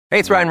Hey,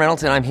 it's Ryan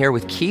Reynolds, and I'm here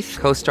with Keith,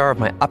 co-star of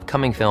my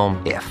upcoming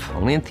film, If,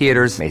 only in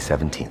theaters May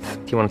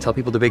 17th. Do you want to tell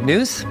people the big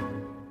news?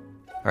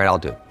 All right, I'll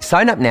do it.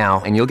 Sign up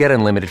now and you'll get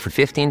unlimited for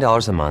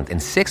 $15 a month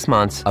and 6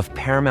 months of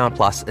Paramount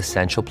Plus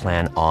Essential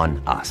Plan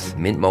on us.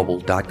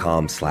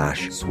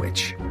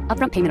 MintMobile.com/switch.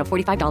 Upfront payment of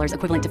 $45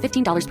 equivalent to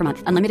 $15 per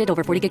month. Unlimited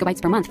over 40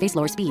 gigabytes per month. Face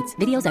lower speeds.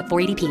 Videos at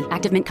 480p.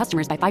 Active Mint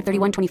customers by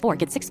 531.24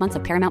 get 6 months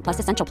of Paramount Plus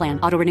Essential Plan.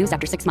 Auto renews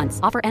after 6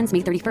 months. Offer ends May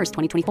 31st,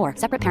 2024.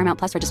 Separate Paramount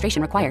Plus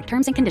registration required.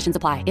 Terms and conditions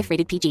apply if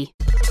rated PG.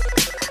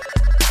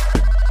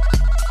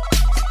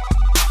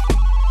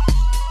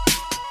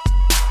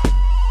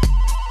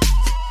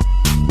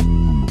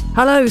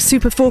 Hello,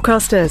 super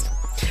forecasters.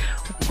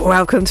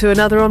 Welcome to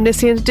another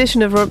omniscient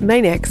edition of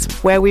Maniacs,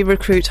 where we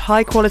recruit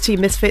high-quality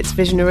misfits,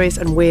 visionaries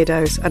and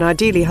weirdos, and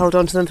ideally hold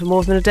on to them for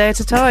more than a day at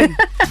a time.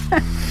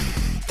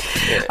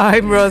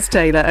 I'm Ros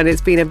Taylor, and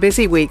it's been a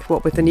busy week,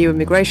 what with the new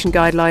immigration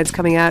guidelines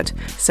coming out,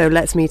 so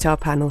let's meet our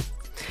panel.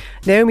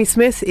 Naomi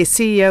Smith is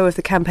CEO of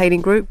the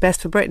campaigning group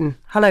Best for Britain.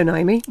 Hello,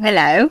 Naomi.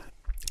 Hello.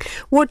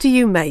 What do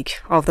you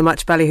make of the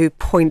much ballyhoo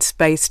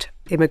points-based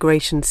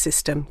immigration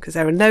system? Because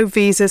there are no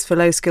visas for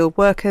low-skilled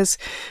workers.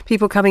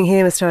 People coming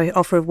here must have an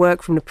offer of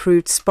work from an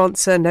approved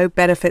sponsor, no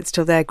benefits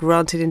till they're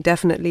granted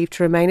indefinite leave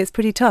to remain. It's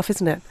pretty tough,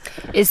 isn't it?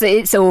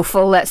 It's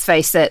awful, let's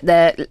face it.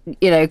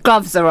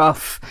 Gloves are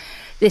off.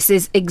 This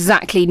is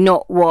exactly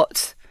not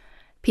what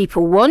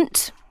people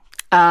want.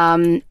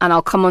 And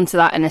I'll come on to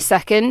that in a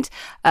second.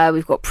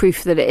 We've got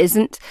proof that it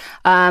isn't.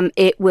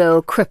 It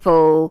will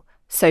cripple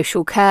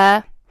social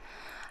care.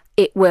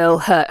 It will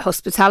hurt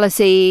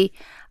hospitality.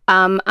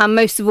 And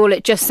most of all,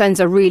 it just sends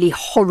a really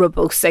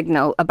horrible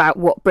signal about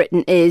what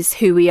Britain is,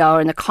 who we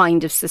are, and the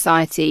kind of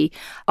society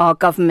our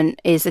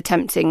government is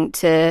attempting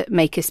to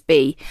make us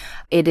be.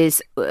 It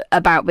is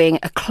about being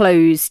a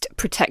closed,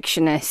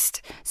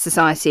 protectionist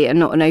society and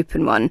not an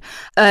open one.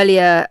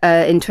 Earlier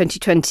in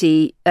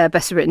 2020,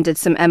 Best for Britain did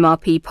some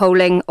MRP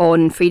polling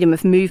on freedom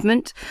of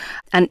movement,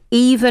 and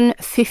even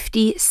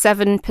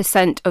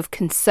 57% of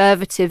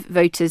Conservative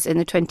voters in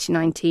the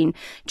 2019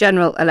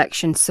 general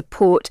election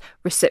support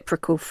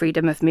reciprocal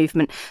freedom of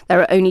movement. There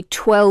are only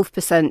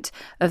 12%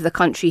 of the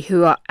country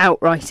who are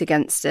outright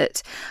against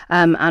it.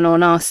 And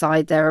on our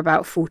side, there are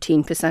about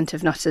 14%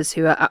 of nutters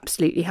who are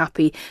absolutely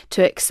happy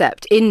to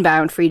accept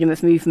inbound freedom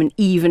of movement,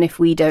 even if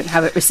we don't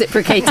have it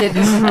reciprocated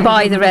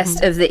by the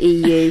rest of the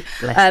EU.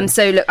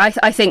 So look,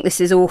 I think this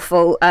is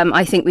awful.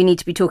 I think we need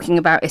to be talking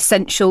about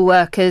essential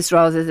workers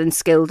rather than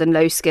skilled and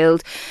low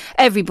skilled.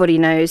 Everybody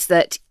knows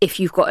that if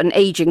you've got an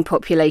ageing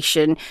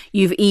population,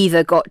 you've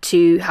either got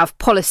to have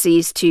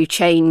policies to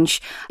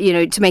change,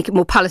 to make it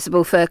more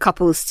palatable for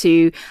couples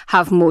to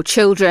have more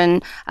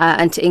children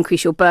and to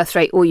increase your birth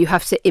rate, or you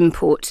have to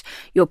import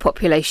your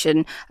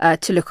population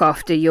to look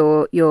after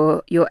your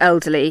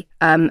elderly.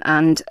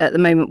 And at the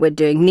moment, we're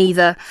doing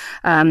neither.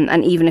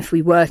 And even if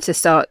we were to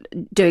start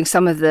doing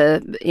some of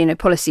the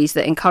policies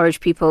that encourage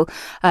people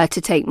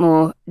to take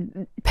more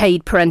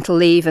paid parental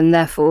leave and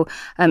therefore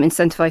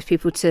incentivize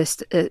people to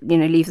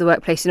leave the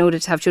workplace in order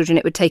to have children,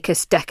 it would take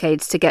us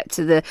decades to get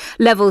to the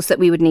levels that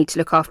we would need to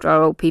look after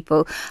our old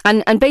people.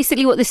 And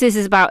basically what this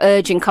is about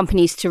urging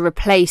companies to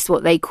replace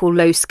what they call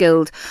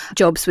low-skilled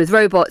jobs with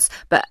robots.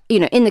 But,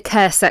 in the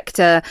care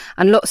sector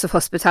and lots of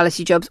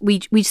hospitality jobs,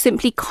 we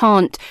simply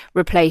can't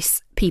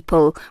replace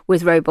people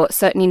with robots,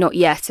 certainly not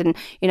yet. And,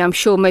 I'm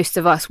sure most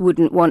of us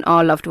wouldn't want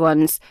our loved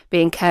ones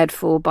being cared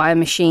for by a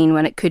machine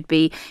when it could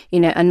be,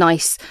 a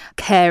nice,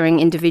 caring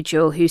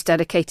individual who's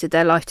dedicated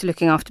their life to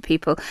looking after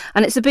people.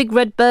 And it's a big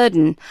red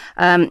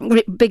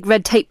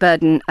tape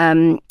burden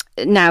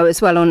now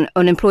as well on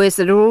employers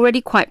that are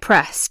already quite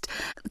pressed,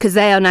 because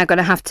they are now going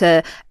to have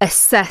to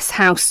assess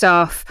how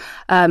staff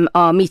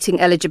are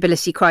meeting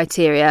eligibility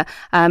criteria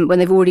when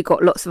they've already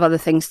got lots of other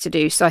things to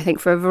do. So I think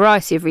for a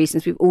variety of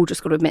reasons, we've all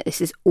just got to admit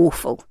this is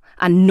awful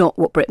and not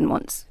what Britain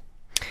wants.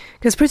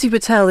 Because Priti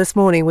Patel this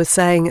morning was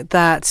saying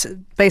that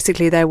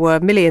basically there were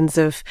millions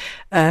of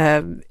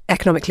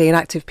economically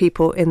inactive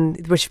people in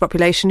the British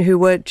population who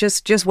were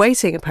just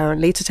waiting,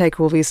 apparently, to take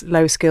all these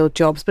low-skilled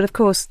jobs. But of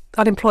course,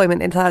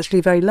 unemployment is actually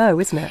very low,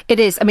 isn't it? It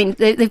is. I mean,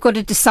 they've got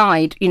to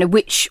decide,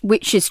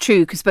 which is true,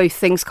 because both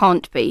things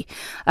can't be.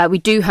 We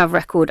do have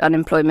record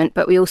unemployment,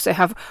 but we also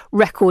have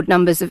record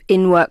numbers of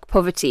in-work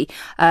poverty.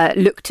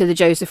 Look to the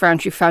Joseph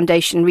Rowntree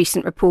Foundation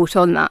recent report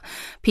on that.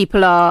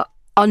 People are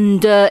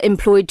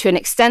underemployed to an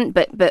extent,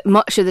 but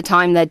much of the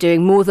time they're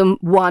doing more than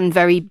one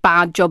very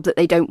bad job that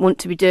they don't want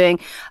to be doing.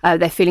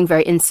 They're feeling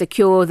very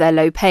insecure, they're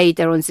low paid,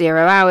 they're on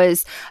 0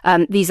 hours.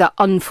 These are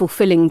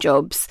unfulfilling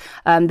jobs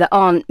that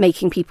aren't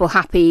making people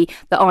happy,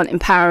 that aren't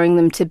empowering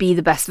them to be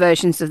the best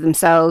versions of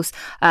themselves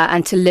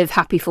and to live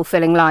happy,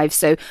 fulfilling lives.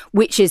 So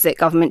which is it,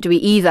 government? Do we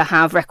either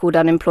have record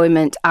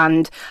unemployment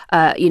and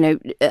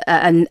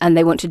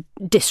they want to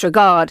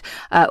disregard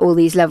all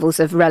these levels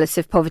of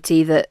relative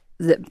poverty that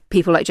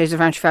people like Joseph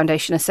Rowntree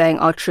Foundation are saying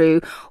are true,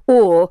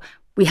 or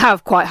we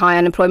have quite high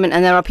unemployment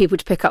and there are people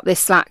to pick up this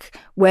slack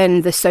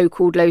when the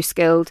so-called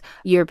low-skilled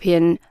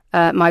European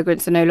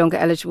migrants are no longer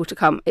eligible to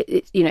come.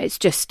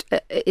 It's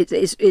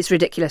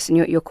ridiculous, and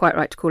you're quite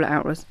right to call it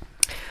out, Ros.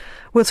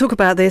 We'll talk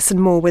about this and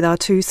more with our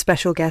two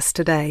special guests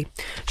today.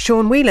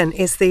 Sean Whelan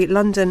is the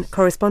London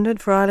correspondent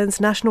for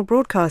Ireland's national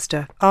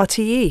broadcaster,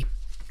 RTE.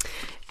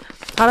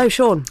 Hello,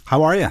 Sean.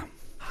 How are you?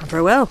 I'm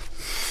very well.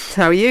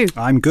 How are you?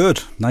 I'm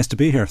good. Nice to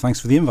be here.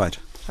 Thanks for the invite.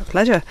 A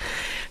pleasure.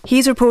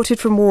 He's reported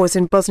from wars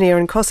in Bosnia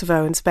and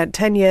Kosovo and spent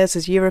 10 years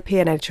as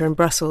European editor in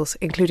Brussels,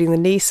 including the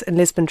Nice and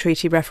Lisbon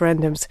Treaty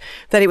referendums.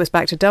 Then it was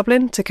back to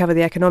Dublin to cover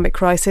the economic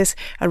crisis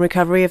and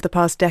recovery of the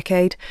past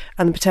decade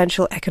and the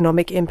potential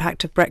economic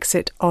impact of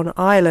Brexit on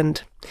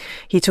Ireland.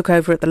 He took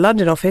over at the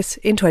London office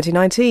in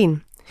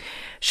 2019.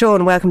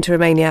 Sean, welcome to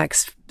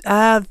Romaniacs.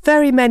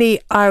 Very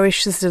many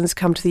Irish citizens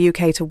come to the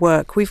UK to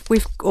work.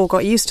 We've all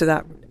got used to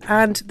that.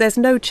 And there's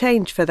no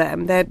change for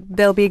them.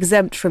 They'll be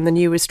exempt from the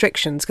new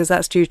restrictions because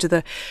that's due to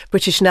the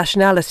British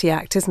Nationality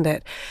Act, isn't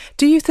it?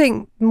 Do you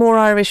think more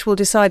Irish will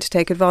decide to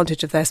take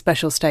advantage of their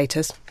special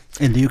status?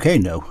 In the UK,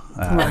 no.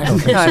 I don't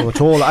think so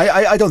at all.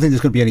 I don't think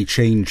there's going to be any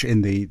change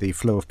in the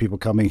flow of people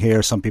coming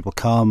here. Some people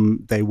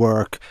come, they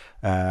work,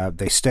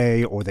 they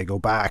stay, or they go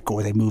back,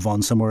 or they move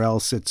on somewhere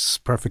else. It's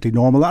perfectly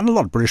normal. And a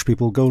lot of British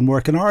people go and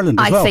work in Ireland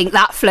as well. I think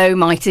that flow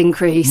might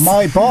increase.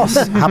 My boss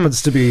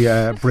happens to be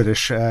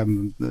British at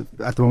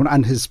the moment,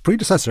 and his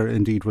predecessor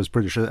indeed was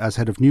British as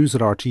head of news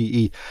at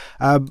RTE.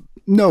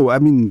 No, I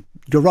mean,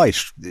 you're right.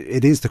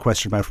 It is the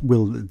question about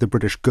will the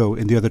British go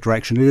in the other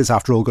direction. It is,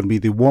 after all, going to be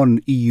the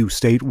one EU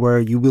state where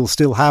you will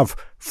still have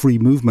free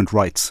movement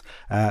rights.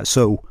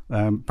 So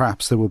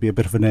perhaps there will be a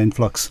bit of an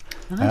influx,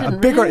 a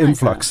bigger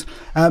influx.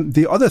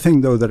 The other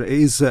thing, though, that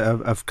is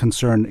of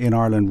concern in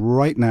Ireland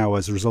right now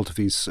as a result of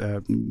these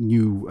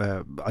new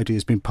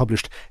ideas being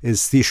published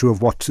is the issue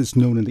of what is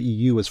known in the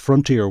EU as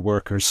frontier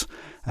workers,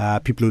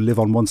 people who live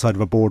on one side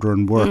of a border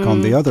and work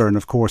on the other. And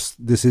of course,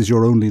 this is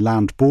your only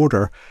land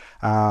border.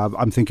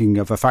 I'm thinking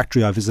of a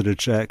factory I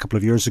visited a couple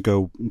of years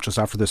ago, just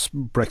after this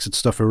Brexit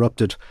stuff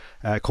erupted,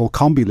 called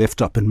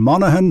Combi-Lift up in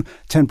Monaghan.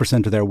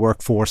 10% of their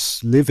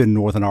workforce live in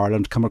Northern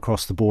Ireland, come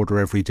across the border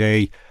every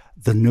day.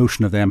 The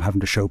notion of them having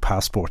to show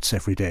passports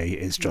every day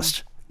is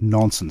just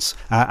nonsense.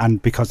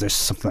 And because there's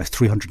something like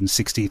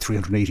 360,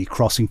 380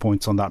 crossing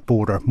points on that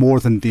border, more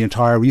than the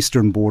entire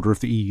eastern border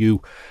of the EU,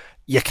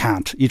 you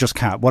just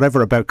can't.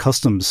 Whatever about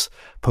customs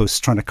posts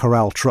trying to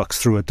corral trucks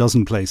through a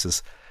dozen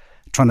places,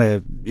 trying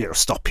to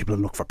stop people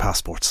and look for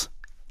passports.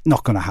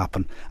 Not going to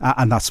happen.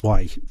 And that's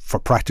why, for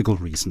practical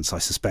reasons, I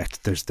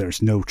suspect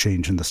there's no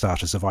change in the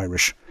status of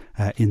Irish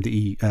in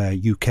the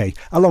UK,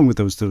 along with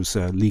those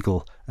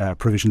legal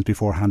provisions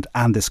beforehand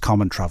and this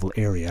common travel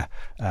area,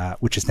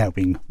 which is now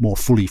being more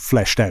fully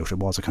fleshed out. It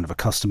was a kind of a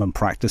custom and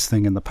practice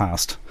thing in the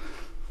past.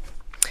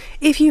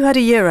 If you had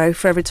 €1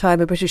 for every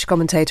time a British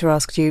commentator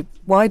asked you,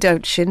 why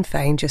don't Sinn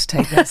Féin just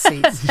take their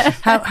seats?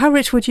 How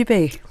rich would you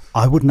be?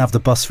 I wouldn't have the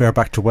bus fare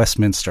back to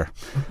Westminster.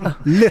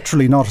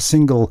 Literally not a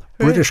single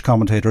British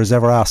commentator has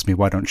ever asked me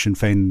why don't Sinn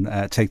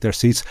Féin take their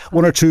seats.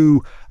 One or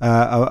two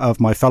of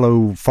my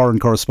fellow foreign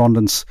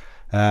correspondents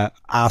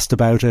asked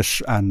about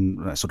it,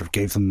 and I sort of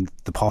gave them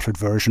the potted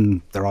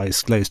version, their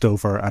eyes glazed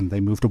over, and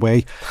they moved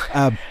away.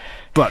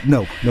 But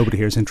no, nobody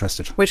here is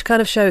interested. Which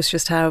kind of shows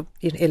just how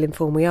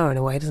ill-informed we are in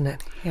a way, doesn't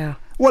it? Yeah.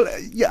 Well,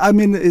 yeah, I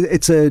mean,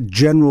 it's a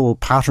general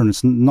pattern.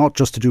 It's not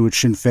just to do with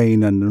Sinn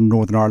Féin and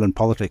Northern Ireland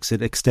politics.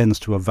 It extends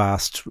to a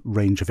vast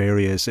range of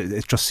areas.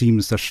 It just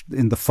seems that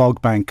in the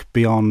fog bank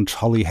beyond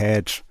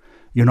Holyhead,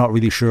 you're not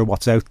really sure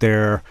what's out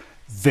there.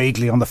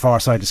 Vaguely on the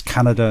far side is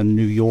Canada and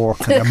New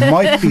York. And there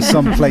might be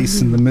some place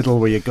in the middle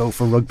where you go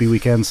for rugby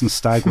weekends and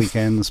stag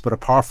weekends. But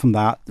apart from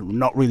that, we're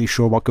not really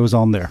sure what goes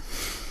on there.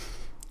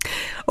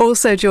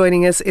 Also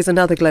joining us is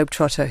another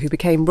globetrotter who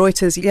became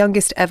Reuters'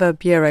 youngest ever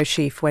bureau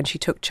chief when she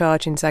took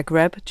charge in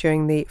Zagreb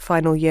during the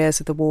final years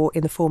of the war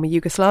in the former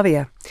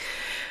Yugoslavia.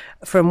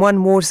 From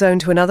one war zone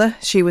to another,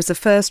 she was the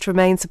first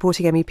Remain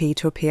supporting MEP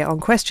to appear on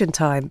Question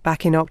Time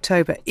back in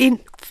October.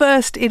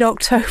 First in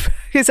October.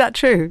 Is that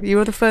true? You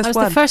were the first one?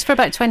 I was the first for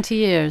about 20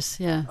 years,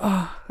 yeah.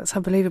 Oh, that's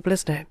unbelievable,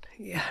 isn't it?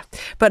 Yeah.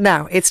 But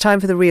now, it's time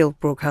for the real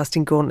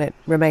broadcasting gauntlet,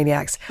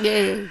 Romaniacs.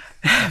 Yay.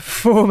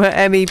 Former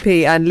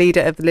MEP and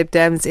leader of the Lib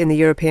Dems in the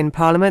European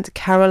Parliament,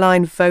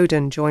 Caroline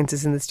Foden, joins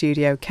us in the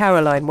studio.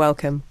 Caroline,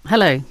 welcome.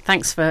 Hello.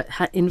 Thanks for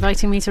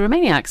inviting me to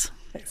Romaniacs.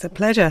 It's a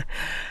pleasure.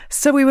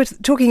 So we were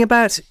talking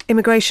about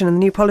immigration and the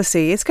new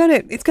policy. It's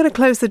going to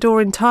close the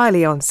door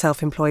entirely on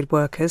self-employed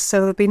workers, so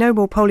there'll be no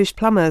more Polish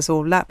plumbers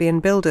or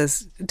Latvian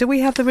builders. Do we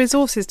have the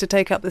resources to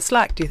take up the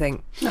slack, do you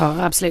think? Oh,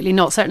 absolutely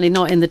not. Certainly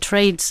not in the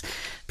trades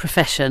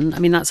profession. I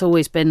mean, that's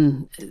always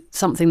been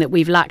something that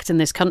we've lacked in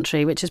this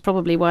country, which is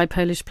probably why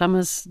Polish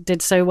plumbers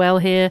did so well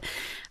here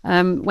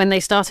when they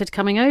started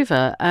coming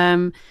over.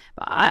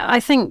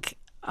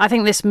 I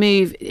think this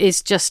move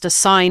is just a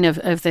sign of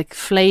the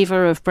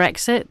flavour of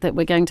Brexit that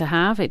we're going to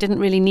have. It didn't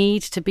really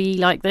need to be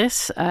like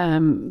this,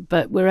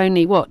 but we're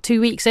only,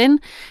 2 weeks in?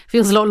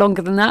 Feels a lot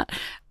longer than that.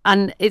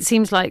 And it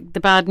seems like the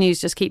bad news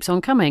just keeps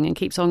on coming and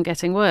keeps on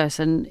getting worse.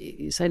 And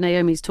so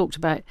Naomi's talked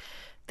about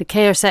the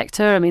care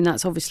sector, I mean,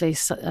 that's obviously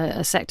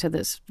a sector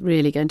that's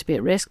really going to be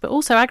at risk, but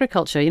also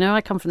agriculture.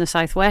 I come from the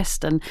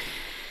southwest, and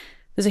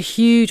there's a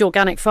huge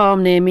organic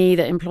farm near me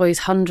that employs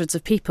hundreds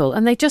of people,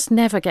 and they just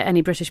never get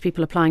any British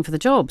people applying for the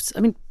jobs. I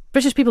mean,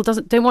 British people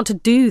don't want to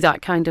do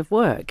that kind of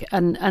work.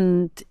 And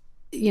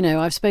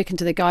I've spoken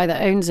to the guy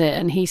that owns it,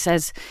 and he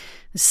says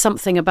there's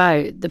something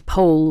about the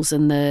Poles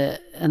and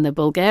the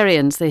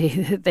Bulgarians.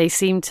 They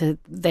seem to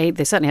they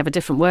certainly have a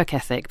different work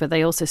ethic, but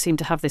they also seem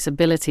to have this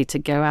ability to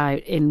go out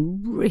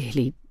in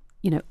really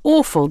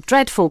awful,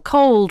 dreadful,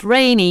 cold,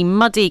 rainy,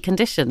 muddy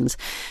conditions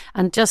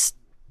and just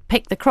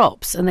pick the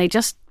crops, and they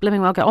just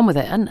blooming well get on with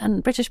it.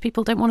 And British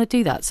people don't want to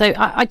do that. So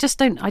I just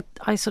don't.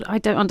 I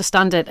don't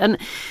understand it. And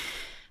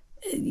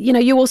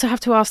you also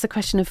have to ask the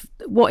question of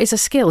what is a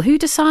skill? Who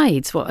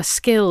decides what a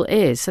skill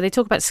is? So they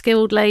talk about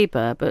skilled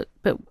labour, but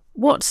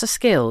what's a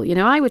skill?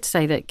 I would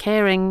say that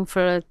caring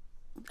for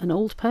an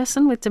old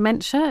person with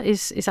dementia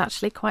is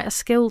actually quite a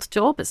skilled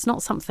job. It's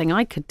not something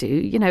I could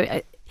do.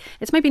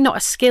 It's maybe not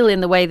a skill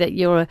in the way that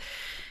you're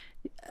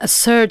a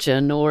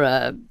surgeon or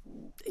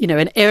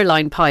an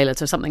airline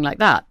pilot or something like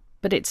that.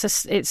 But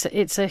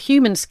it's a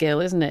human skill,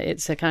 isn't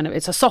it?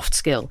 It's a soft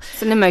skill.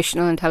 It's an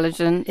emotional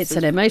intelligence. It's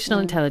an emotional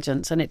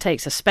intelligence, and it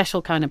takes a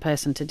special kind of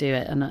person to do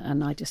it.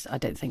 And I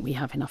don't think we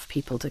have enough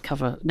people to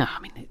cover. No, I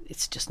mean,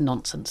 it's just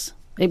nonsense.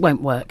 It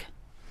won't work.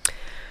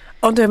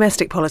 On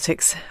domestic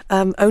politics,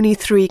 only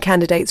 3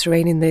 candidates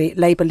remain in the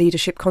Labour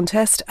leadership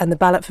contest, and the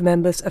ballot for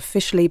members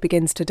officially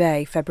begins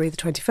today, February the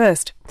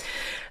 21st.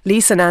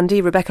 Lisa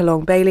Nandy, Rebecca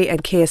Long-Bailey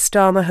and Keir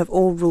Starmer have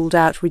all ruled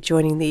out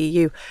rejoining the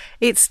EU.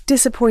 It's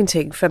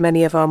disappointing for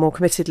many of our more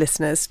committed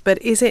listeners,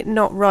 but is it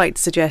not right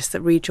to suggest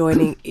that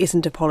rejoining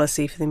isn't a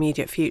policy for the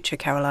immediate future,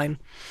 Caroline?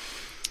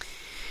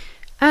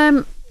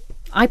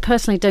 I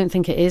personally don't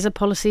think it is a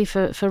policy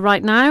for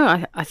right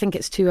now. I think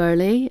it's too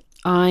early.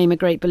 I'm a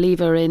great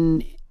believer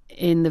in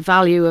the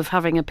value of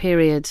having a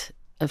period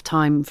of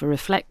time for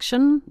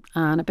reflection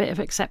and a bit of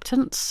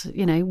acceptance.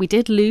 We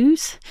did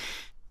lose.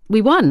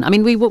 We won. I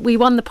mean, we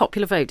won the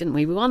popular vote, didn't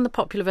we? We won the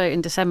popular vote in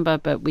December,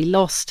 but we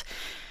lost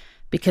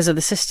because of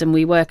the system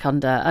we work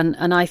under.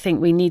 And I think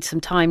we need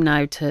some time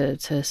now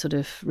to sort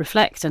of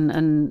reflect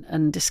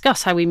and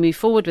discuss how we move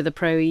forward with the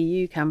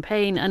pro-EU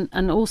campaign.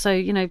 And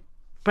also,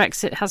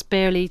 Brexit has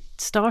barely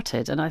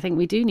started. And I think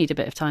we do need a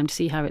bit of time to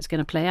see how it's going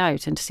to play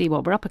out and to see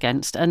what we're up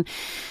against. And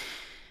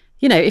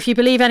if you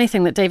believe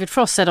anything that David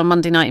Frost said on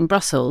Monday night in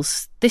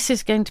Brussels, this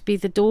is going to be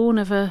the dawn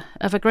of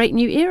a great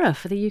new era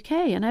for the UK,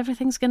 and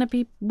everything's going to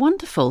be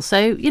wonderful.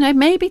 So,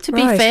 maybe to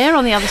be fair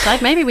on the other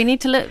side, maybe we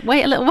need to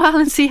wait a little while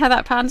and see how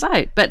that pans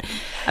out. But,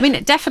 I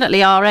mean,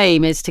 definitely our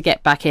aim is to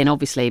get back in,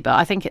 obviously, but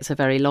I think it's a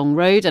very long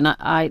road. And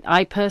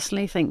I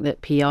personally think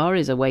that PR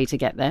is a way to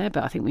get there,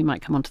 but I think we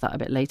might come on to that a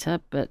bit later.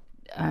 But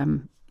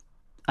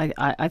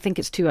I think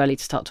it's too early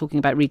to start talking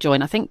about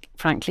rejoin. I think,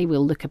 frankly,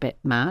 we'll look a bit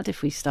mad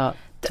if we start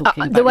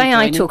talking about the way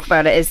rejoining. I talk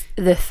about it is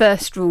the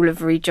first rule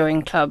of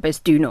Rejoin Club is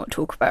do not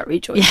talk about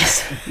rejoin.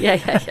 Yes.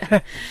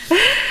 Yeah.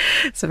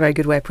 It's a very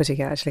good way of putting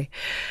it, actually.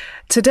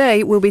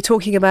 Today, we'll be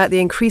talking about the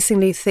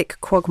increasingly thick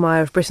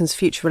quagmire of Britain's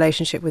future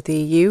relationship with the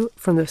EU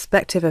from the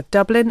perspective of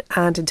Dublin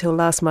and, until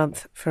last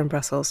month, from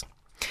Brussels.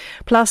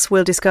 Plus,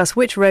 we'll discuss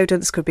which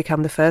rodents could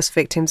become the first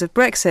victims of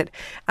Brexit.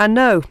 And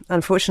no,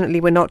 unfortunately,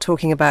 we're not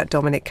talking about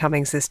Dominic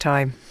Cummings this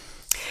time.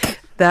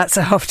 That's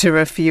after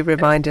a few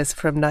reminders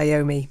from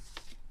Naomi.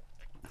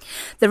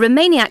 The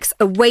Remainiacs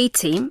away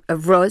team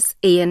of Ros,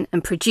 Ian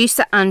and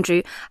producer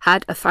Andrew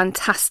had a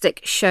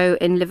fantastic show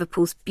in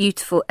Liverpool's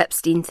beautiful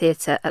Epstein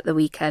Theatre at the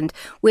weekend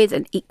with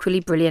an equally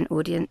brilliant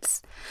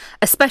audience.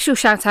 A special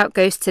shout out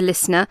goes to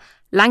listener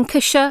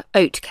Lancashire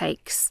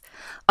Oatcakes.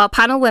 Our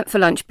panel went for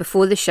lunch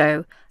before the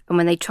show, and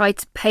when they tried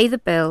to pay the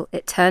bill,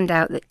 it turned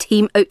out that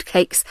Team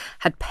Oatcakes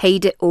had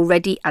paid it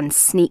already and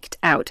sneaked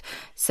out.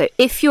 So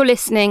if you're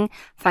listening,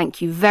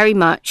 thank you very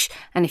much.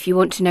 And if you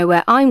want to know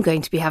where I'm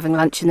going to be having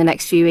lunch in the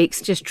next few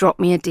weeks, just drop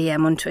me a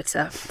DM on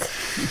Twitter.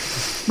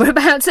 We're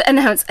about to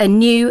announce a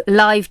new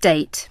live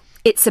date.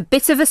 It's a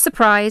bit of a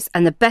surprise,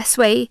 and the best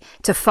way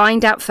to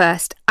find out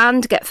first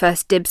and get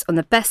first dibs on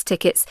the best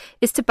tickets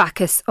is to back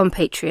us on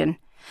Patreon.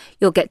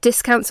 You'll get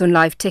discounts on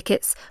live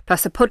tickets,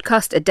 plus a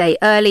podcast a day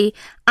early,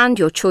 and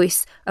your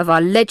choice of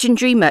our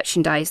legendary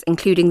merchandise,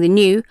 including the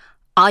new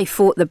I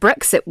Fought the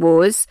Brexit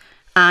Wars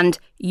and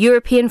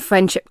European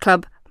Friendship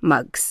Club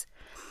mugs.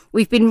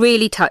 We've been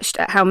really touched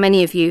at how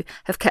many of you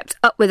have kept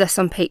up with us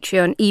on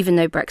Patreon, even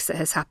though Brexit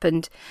has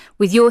happened.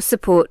 With your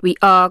support, we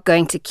are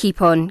going to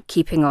keep on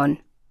keeping on.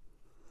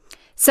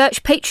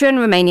 Search Patreon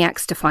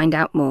Remainiacs to find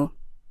out more.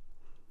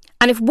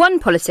 And if one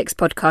politics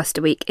podcast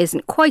a week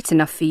isn't quite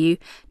enough for you,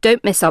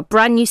 don't miss our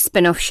brand new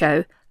spin-off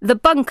show, The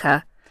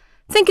Bunker.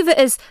 Think of it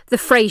as the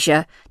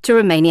Frasier to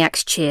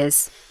Remainiacs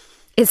Cheers.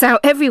 It's out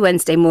every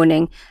Wednesday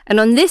morning, and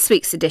on this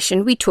week's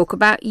edition we talk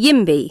about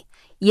YIMBY.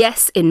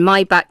 Yes, in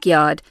my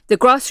backyard, the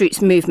grassroots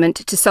movement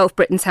to solve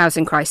Britain's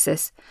housing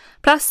crisis,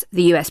 plus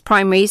the US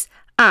primaries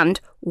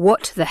and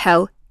what the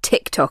hell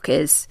TikTok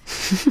is.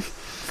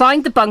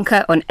 Find The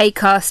Bunker on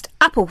Acast,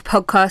 Apple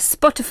Podcasts,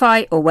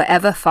 Spotify, or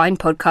wherever fine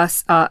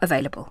podcasts are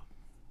available.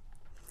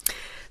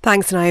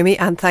 Thanks, Naomi,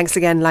 and thanks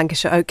again,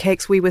 Lancashire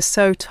Oatcakes. We were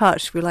so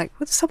touched. We were like,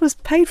 well, someone's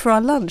paid for our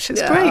lunch.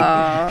 It's great.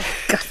 Oh,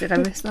 God, did I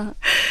miss that?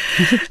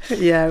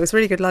 Yeah, it was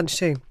really good lunch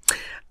too.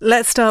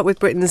 Let's start with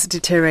Britain's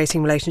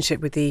deteriorating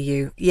relationship with the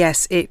EU.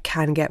 Yes, it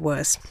can get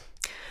worse.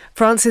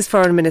 France's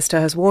foreign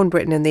minister has warned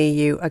Britain and the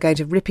EU are going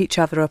to rip each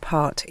other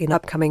apart in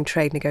upcoming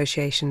trade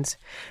negotiations.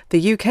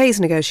 The UK's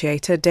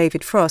negotiator,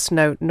 David Frost,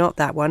 no, not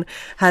that one,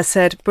 has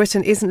said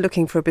Britain isn't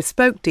looking for a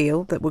bespoke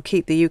deal that will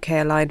keep the UK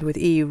aligned with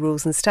EU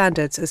rules and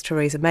standards, as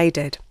Theresa May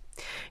did.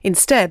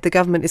 Instead, the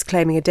government is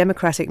claiming a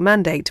democratic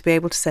mandate to be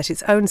able to set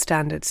its own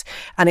standards,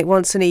 and it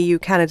wants an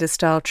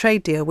EU-Canada-style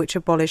trade deal which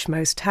abolished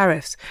most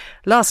tariffs.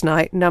 Last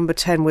night, Number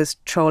 10 was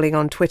trolling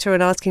on Twitter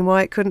and asking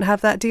why it couldn't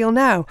have that deal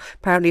now,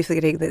 apparently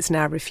forgetting that it's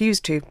now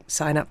refused to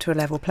sign up to a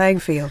level playing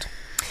field.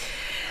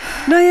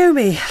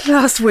 Naomi,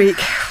 last week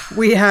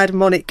we had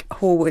Monique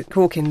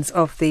Hawkins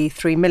of the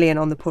 3 Million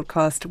on the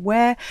podcast.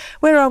 Where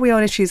are we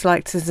on issues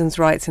like citizens'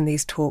 rights in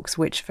these talks,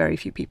 which very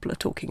few people are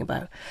talking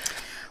about?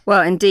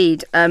 Well,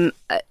 indeed.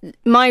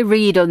 My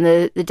read on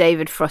the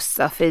David Frost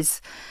stuff is,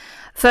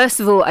 first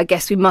of all, I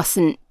guess we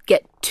mustn't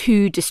get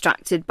too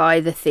distracted by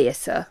the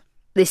theatre.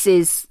 This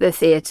is the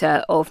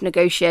theatre of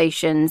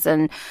negotiations,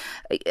 and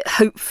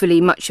hopefully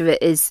much of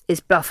it is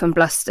bluff and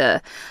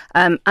bluster.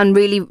 And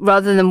really,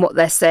 rather than what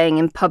they're saying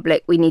in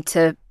public, we need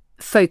to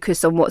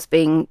focus on what's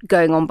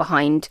going on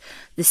behind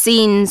the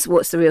scenes,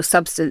 what's the real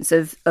substance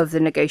of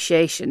the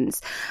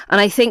negotiations. And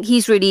I think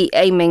he's really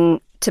aiming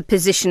to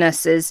position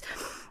us as...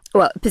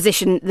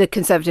 position the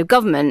Conservative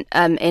government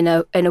in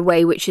a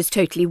way which is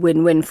totally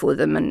win-win for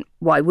them, and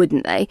why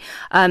wouldn't they?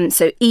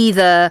 So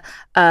either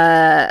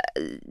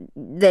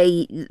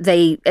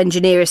they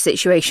engineer a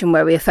situation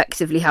where we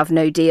effectively have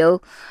no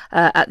deal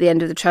at the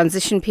end of the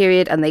transition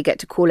period, and they get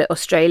to call it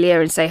Australia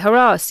and say,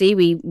 hurrah, see,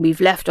 we've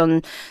left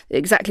on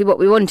exactly what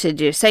we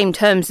wanted, same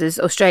terms as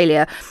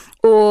Australia.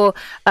 Or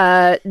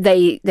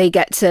they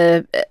get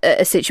to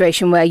a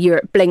situation where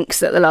Europe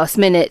blinks at the last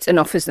minute and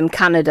offers them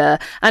Canada,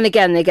 and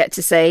again they get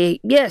to say,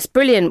 yes,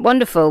 brilliant,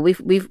 wonderful,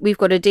 we've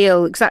got a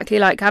deal exactly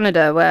like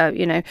Canada, where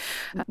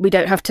we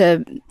don't have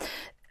to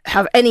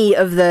have any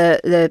of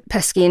the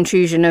pesky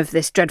intrusion of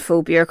this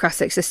dreadful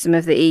bureaucratic system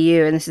of the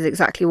EU, and this is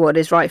exactly what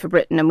is right for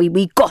Britain, and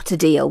we got a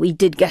deal, we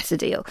did get a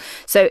deal.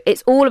 So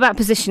it's all about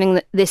positioning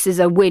that this is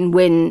a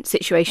win-win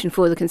situation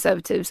for the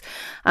Conservatives,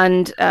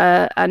 and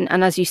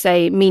as you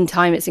say,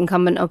 meantime it's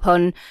incumbent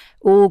upon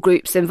all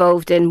groups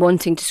involved in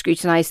wanting to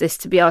scrutinise this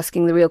to be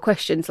asking the real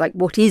questions, like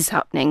what is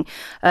happening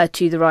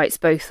to the rights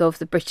both of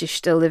the British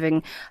still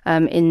living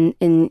in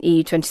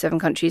EU 27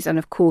 countries, and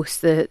of course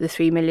the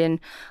 3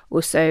 million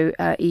or so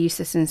EU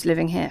citizens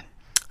living here.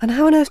 And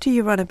how on earth do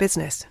you run a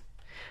business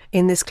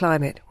in this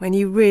climate when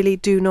you really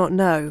do not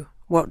know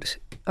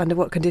under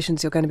what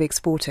conditions you're going to be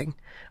exporting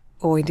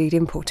or indeed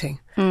importing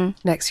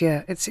next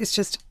year? It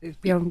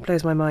beyond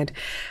blows my mind.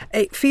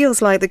 It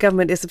feels like the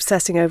government is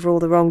obsessing over all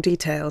the wrong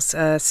details.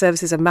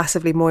 Services are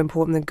massively more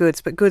important than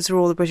goods, but goods are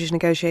all the British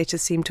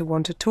negotiators seem to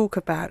want to talk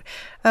about.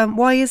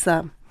 Why is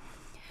that?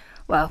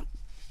 Well,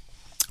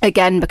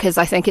 again, because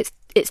I think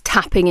it's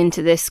tapping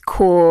into this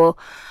core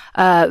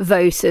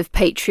vote of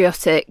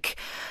patriotic,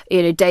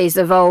 days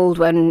of old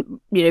when,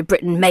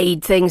 Britain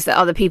made things that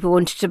other people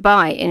wanted to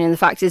buy. And the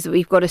fact is that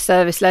we've got a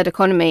service-led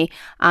economy,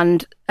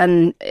 and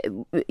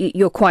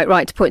you're quite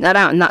right to point that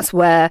out. And that's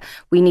where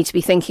we need to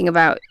be thinking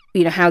about,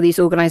 how these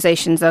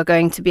organisations are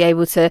going to be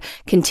able to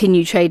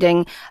continue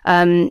trading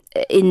in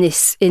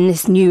this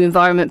new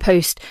environment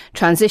post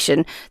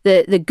transition.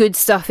 The good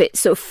stuff, it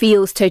sort of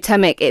feels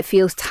totemic, it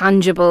feels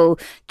tangible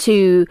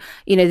to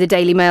the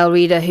Daily Mail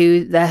reader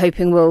who they're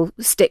hoping will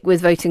stick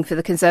with voting for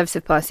the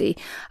Conservative Party.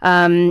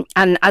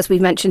 And as we've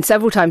mentioned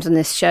several times on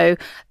this show,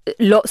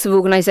 lots of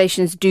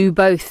organisations do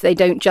both. They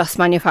don't just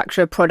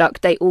manufacture a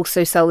product; they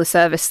also sell the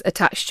service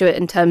attached to it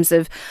in terms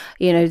of,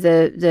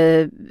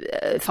 the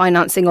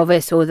financing of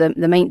it or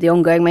the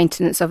ongoing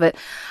maintenance of it,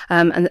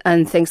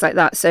 and things like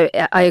that. So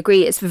I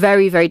agree, it's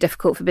very, very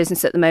difficult for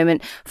business at the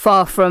moment.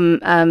 Far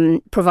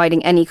from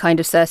providing any kind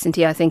of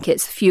certainty, I think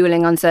it's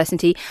fueling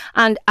uncertainty.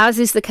 And as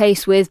is the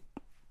case with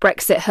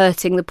Brexit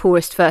hurting the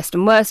poorest first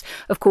and worst,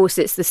 of course,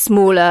 it's the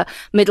smaller,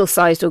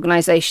 middle-sized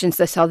organisations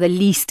that are the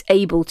least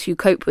able to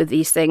cope with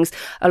these things.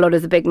 A lot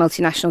of the big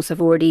multinationals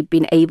have already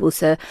been able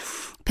to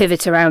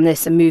pivot around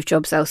this and move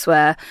jobs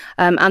elsewhere.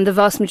 And the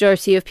vast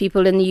majority of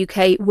people in the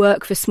UK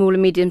work for small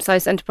and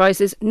medium-sized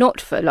enterprises, not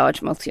for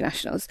large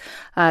multinationals.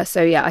 I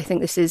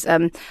think this is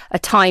a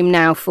time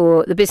now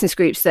for the business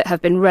groups that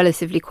have been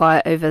relatively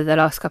quiet over the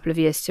last couple of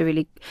years to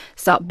really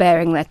start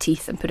baring their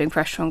teeth and putting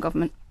pressure on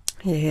government.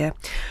 Yeah.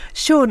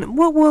 Sean,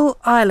 what will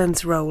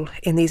Ireland's role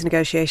in these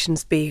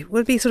negotiations be? Will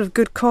it be sort of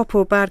good cop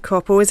or bad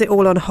cop, or is it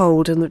all on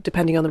hold and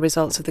depending on the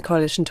results of the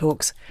coalition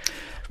talks?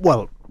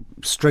 Well,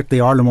 strictly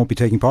Ireland won't be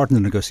taking part in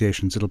the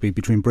negotiations. It'll be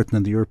between Britain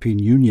and the European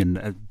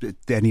Union.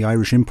 Any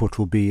Irish input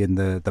will be in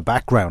the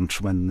background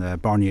when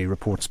Barnier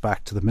reports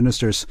back to the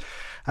ministers.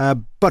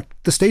 But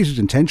the stated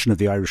intention of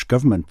the Irish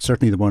government,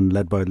 certainly the one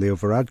led by Leo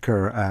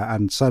Varadkar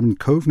and Simon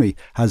Coveney,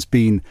 has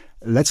been,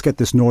 let's get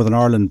this Northern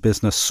Ireland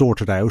business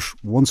sorted out.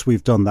 Once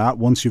we've done that,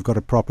 once you've got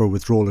a proper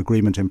withdrawal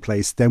agreement in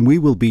place, then we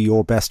will be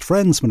your best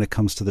friends when it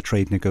comes to the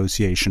trade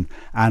negotiation,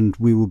 and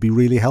we will be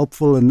really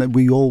helpful, and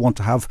we all want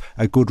to have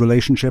a good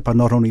relationship. And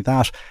not only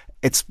that,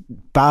 it's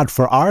bad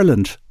for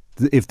Ireland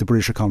if the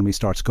British economy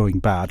starts going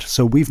bad.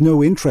 So we've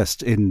no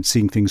interest in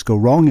seeing things go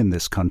wrong in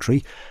this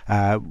country.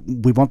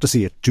 We want to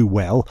see it do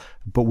well,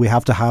 but we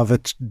have to have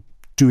it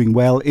doing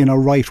well in a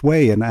right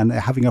way, and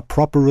having a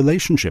proper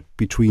relationship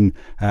between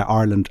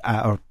Ireland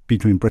or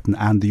between Britain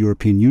and the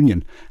European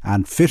Union,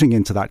 and fitting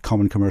into that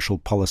common commercial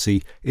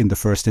policy in the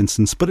first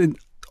instance, but in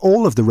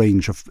all of the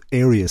range of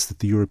areas that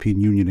the European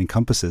Union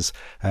encompasses.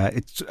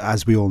 It's,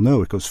 as we all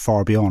know, it goes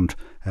far beyond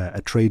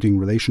a trading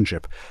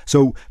relationship.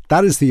 So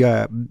that is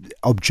the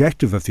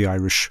objective of the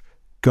Irish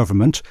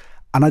government,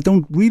 and I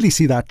don't really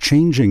see that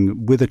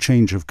changing with a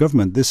change of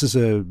government. This is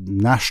a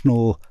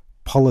national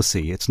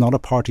policy. It's not a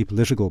party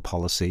political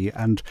policy.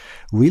 And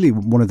really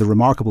one of the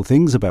remarkable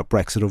things about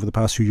Brexit over the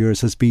past few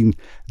years has been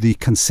the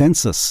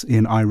consensus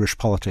in Irish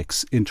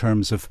politics in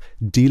terms of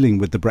dealing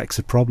with the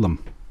Brexit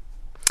problem.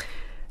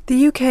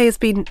 The UK has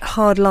been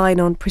hard line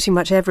on pretty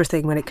much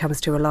everything when it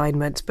comes to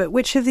alignment, but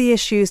which of the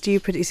issues do you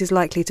predict is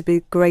likely to be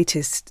the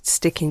greatest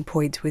sticking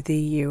point with the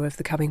EU of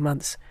the coming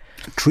months?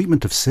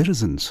 Treatment of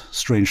citizens,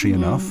 strangely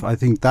enough. I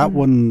think that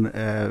one,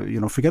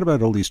 forget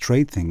about all these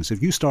trade things.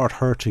 If you start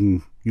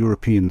hurting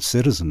European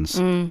citizens,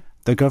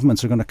 the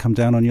governments are going to come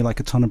down on you like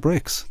a ton of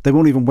bricks. They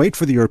won't even wait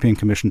for the European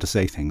Commission to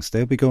say things.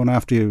 They'll be going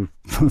after you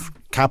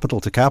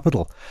capital to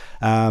capital.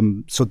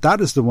 So that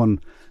is the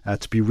one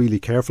to be really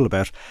careful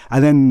about.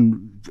 And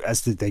then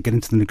as they get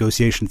into the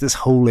negotiations, this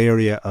whole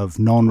area of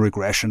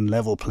non-regression,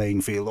 level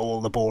playing field,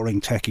 all the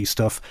boring techie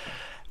stuff,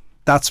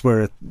 that's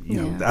where,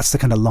 that's the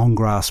kind of long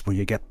grass where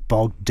you get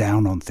bogged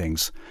down on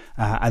things.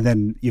 And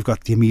then you've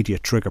got the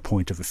immediate trigger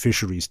point of a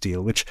fisheries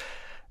deal, which,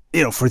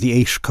 for the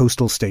 8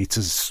 coastal states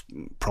is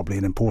probably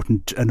an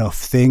important enough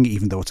thing,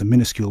 even though it's a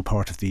minuscule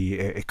part of the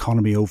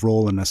economy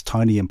overall and has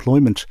tiny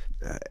employment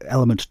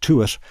element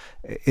to it.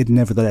 It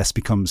nevertheless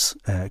becomes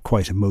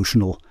quite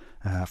emotional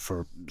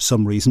for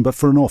some reason, but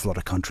for an awful lot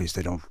of countries,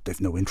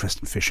 they've no interest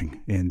in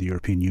fishing in the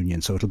European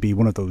Union. So it'll be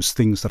one of those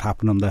things that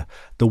happen on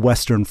the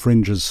western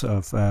fringes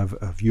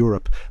of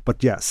Europe.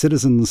 But yeah,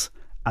 citizens,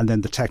 and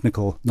then the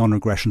technical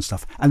non-regression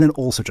stuff, and then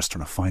also just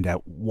trying to find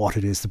out what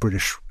it is the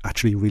British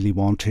actually really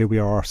want. Here we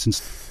are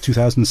since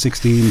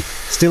 2016,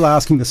 still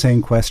asking the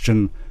same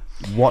question: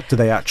 what do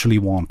they actually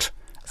want?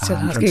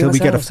 And until we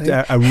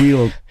get a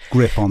real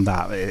grip on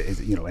that,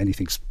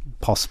 anything's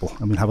possible,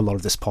 and we'll have a lot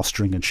of this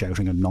posturing and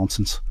shouting and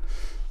nonsense.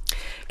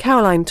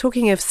 Caroline,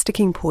 talking of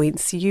sticking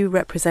points, you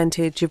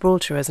represented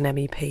Gibraltar as an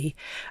MEP,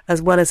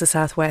 as well as the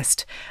South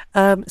West.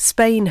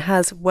 Spain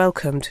has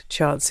welcomed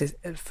chances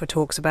for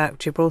talks about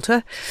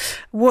Gibraltar.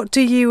 What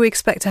do you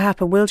expect to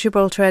happen? Will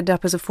Gibraltar end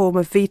up as a form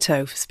of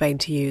veto for Spain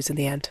to use in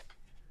the end?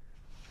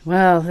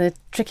 Well, the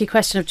tricky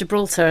question of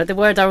Gibraltar, the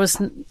word I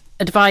was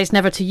advised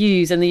never to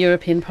use in the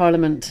European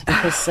Parliament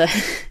because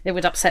it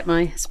would upset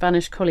my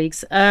Spanish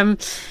colleagues.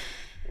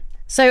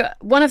 So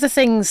one of the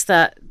things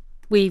that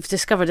we've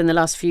discovered in the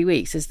last few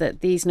weeks is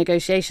that these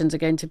negotiations are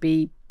going to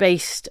be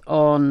based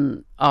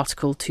on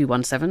Article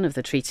 217 of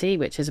the treaty,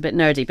 which is a bit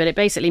nerdy, but it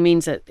basically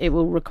means that it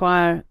will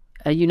require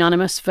a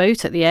unanimous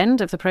vote at the end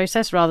of the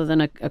process rather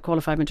than a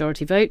qualified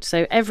majority vote.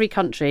 So every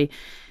country,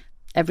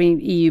 every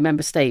EU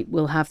member state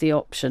will have the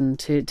option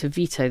to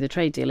veto the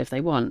trade deal if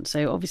they want.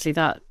 So obviously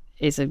that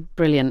is a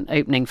brilliant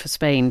opening for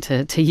Spain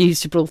to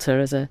use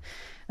Gibraltar as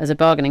a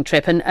bargaining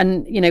trip.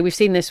 And we've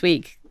seen this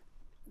week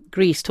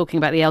Greece talking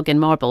about the Elgin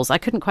marbles. I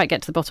couldn't quite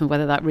get to the bottom of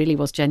whether that really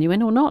was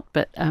genuine or not,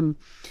 but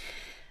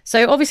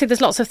so obviously there's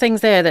lots of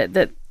things there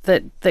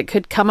that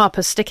could come up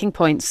as sticking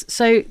points.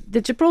 So the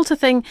Gibraltar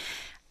thing,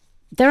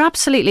 they're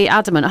absolutely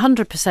adamant,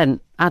 100%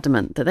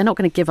 adamant that they're not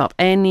going to give up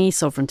any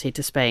sovereignty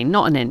to Spain,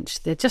 not an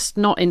inch. They're just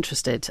not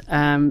interested.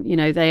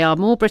 They are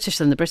more British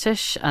than the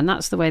British, and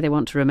that's the way they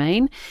want to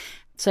remain.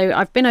 So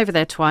I've been over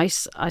there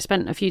twice. I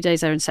spent a few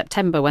days there in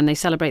September when they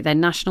celebrate their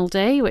National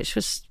Day, which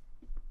was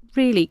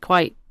really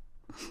quite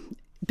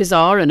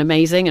bizarre and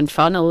amazing and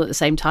fun all at the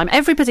same time.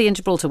 Everybody in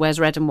Gibraltar wears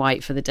red and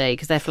white for the day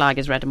because their flag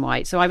is red and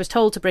white. So I was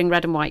told to bring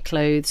red and white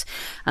clothes,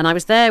 and I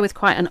was there with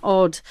quite an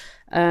odd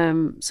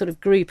sort of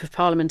group of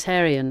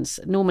parliamentarians.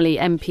 Normally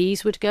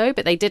MPs would go,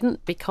 but they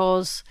didn't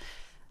because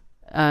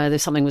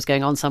there's something was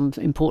going on, some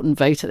important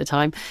vote at the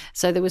time.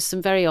 So there was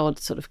some very odd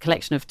sort of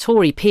collection of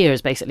Tory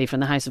peers, basically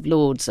from the House of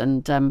Lords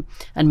and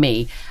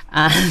me.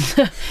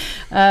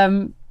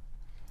 And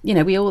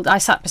I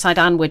sat beside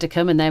Anne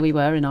Widdecombe, and there we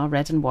were in our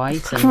red and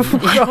white. And,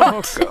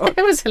 God.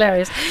 It was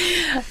hilarious.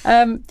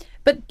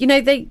 But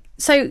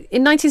So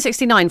in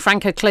 1969,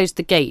 Franco closed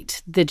the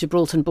gate, the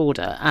Gibraltar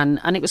border, and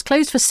it was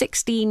closed for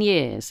 16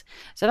 years.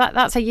 So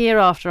that's a year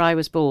after I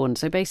was born.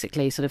 So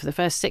basically, sort of the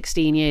first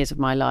 16 years of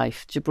my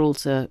life,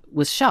 Gibraltar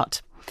was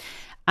shut.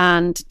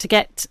 And to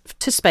get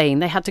to Spain,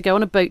 they had to go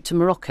on a boat to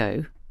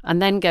Morocco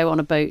and then go on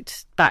a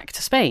boat back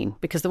to Spain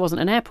because there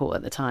wasn't an airport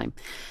at the time.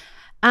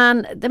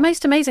 And the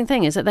most amazing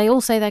thing is that they all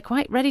say they're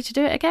quite ready to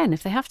do it again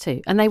if they have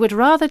to. And they would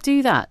rather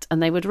do that,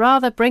 and they would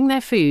rather bring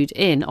their food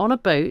in on a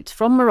boat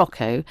from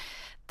Morocco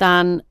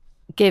than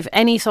give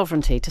any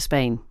sovereignty to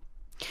Spain.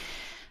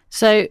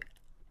 So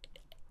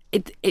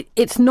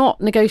it's not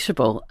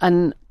negotiable.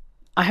 And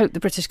I hope the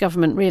British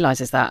government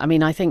realises that. I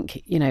mean, I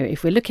think,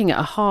 if we're looking at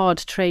a hard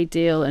trade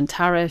deal and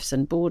tariffs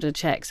and border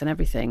checks and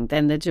everything,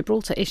 then the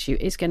Gibraltar issue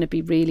is going to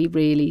be really,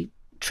 really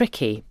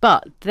tricky.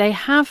 But they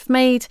have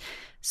made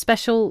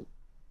special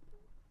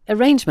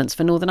arrangements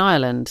for Northern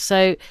Ireland.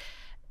 So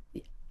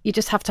you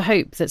just have to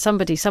hope that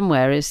somebody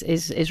somewhere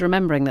is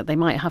remembering that they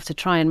might have to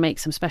try and make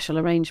some special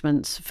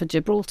arrangements for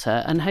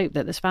Gibraltar and hope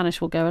that the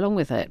Spanish will go along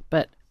with it.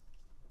 But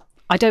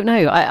I don't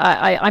know.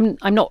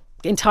 I'm not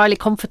entirely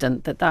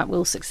confident that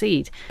will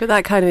succeed. But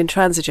that kind of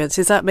intransigence,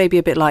 is that maybe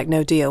a bit like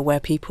No Deal, where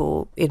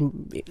people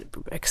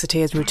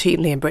Brexiteers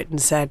routinely in Britain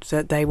said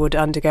that they would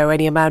undergo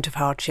any amount of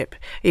hardship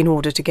in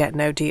order to get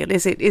no deal?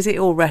 Is it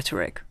all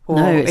rhetoric, or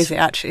no, is it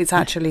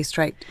actually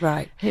straight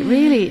right? It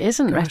really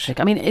isn't rhetoric.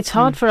 I mean, it's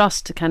hard for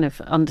us to kind of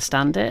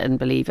understand it and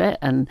believe it.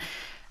 And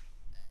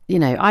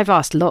I've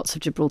asked lots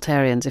of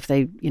Gibraltarians if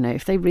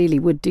they really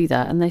would do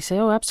that, and they say,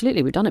 "Oh,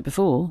 absolutely, we've done it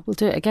before. We'll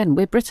do it again.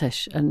 We're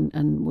British,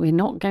 and we're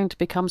not going to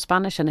become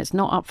Spanish, and it's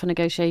not up for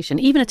negotiation,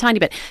 even a tiny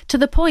bit." To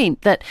the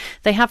point that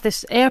they have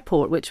this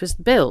airport which was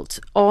built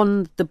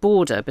on the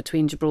border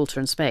between Gibraltar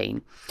and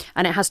Spain,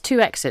 and it has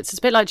 2 exits. It's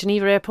a bit like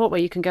Geneva Airport,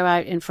 where you can go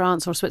out in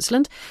France or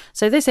Switzerland.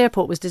 So this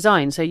airport was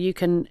designed so you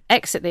can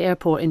exit the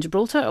airport in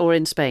Gibraltar or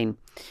in Spain.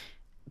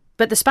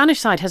 But the Spanish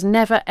side has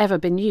never, ever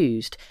been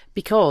used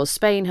because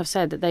Spain have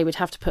said that they would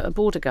have to put a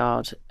border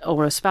guard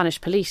or a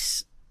Spanish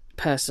police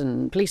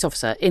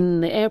officer in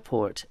the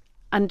airport.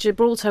 And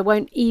Gibraltar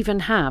won't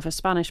even have a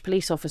Spanish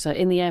police officer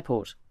in the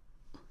airport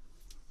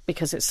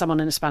because it's someone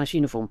in a Spanish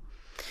uniform.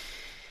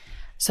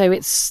 So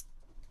it's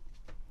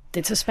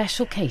a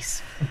special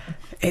case.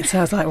 It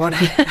sounds like one.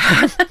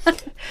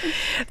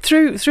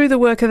 Through the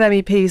work of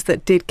MEPs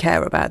that did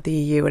care about the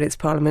EU and its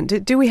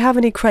parliament, do we have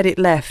any credit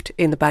left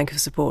in the bank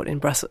of support in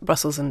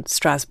Brussels and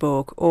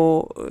Strasbourg,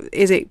 or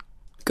is it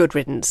good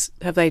riddance?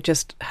 Have they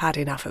just had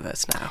enough of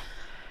us now?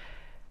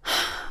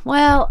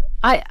 Well,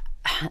 I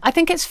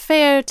think it's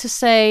fair to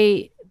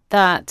say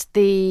that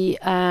they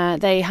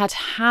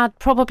had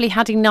probably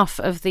had enough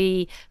of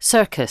the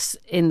circus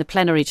in the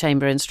plenary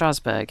chamber in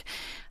Strasbourg.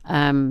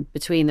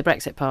 Between the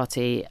Brexit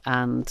Party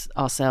and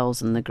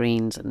ourselves and the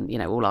Greens and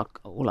all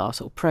our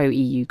sort of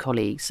pro-EU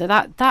colleagues, so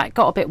that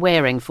got a bit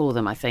wearing for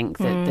them. I think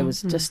that there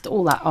was just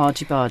all that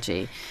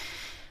argy-bargy.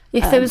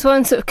 If there was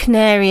one sort of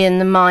canary in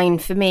the mine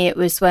for me, it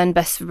was when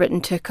Best for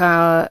Britain took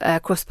our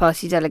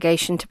cross-party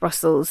delegation to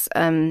Brussels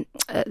at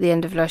the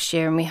end of last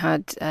year, and we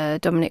had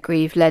Dominic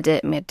Grieve led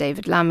it, and we had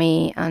David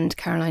Lammy and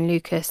Caroline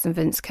Lucas and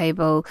Vince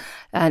Cable,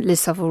 Liz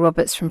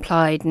Saville-Roberts from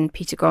Plaid and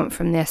Peter Grant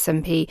from the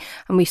SNP,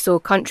 and we saw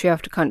country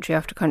after country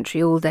after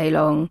country all day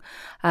long,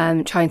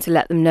 trying to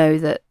let them know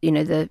that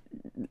the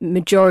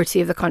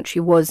majority of the country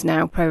was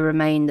now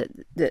pro-Remain,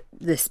 that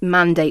this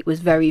mandate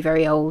was very,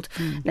 very old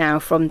now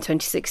from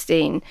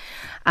 2016.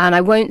 And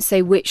I won't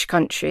say which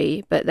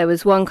country, but there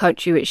was one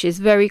country which is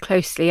very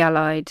closely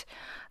allied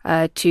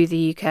to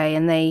the UK,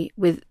 and they,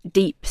 with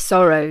deep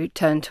sorrow,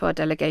 turned to our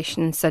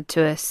delegation and said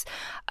to us,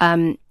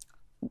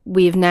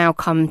 we have now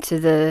come to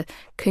the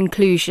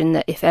conclusion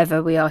that if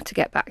ever we are to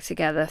get back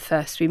together,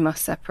 first we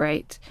must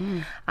separate.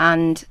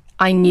 And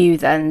I knew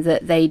then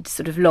that they'd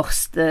sort of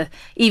lost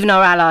even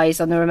our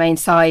allies on the Remain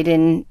side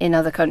in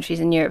other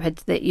countries in Europe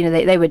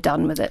they were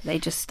done with it.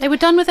 They were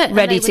done with it,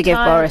 ready to give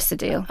Boris a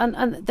deal,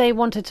 and they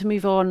wanted to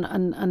move on.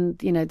 And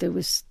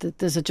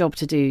there's a job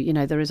to do.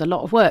 There is a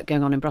lot of work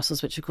going on in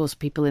Brussels, which of course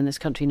people in this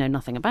country know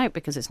nothing about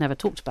because it's never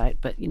talked about.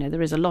 But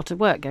there is a lot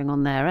of work going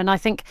on there, and I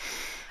think.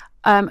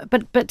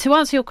 But to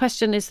answer your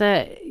question, is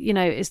there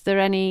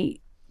any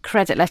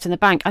credit left in the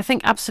bank? I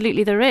think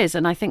absolutely there is,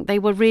 and I think they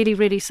were really,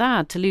 really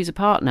sad to lose a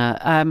partner.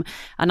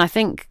 And I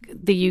think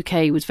the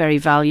UK was very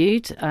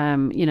valued.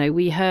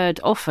 We heard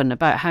often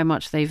about how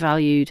much they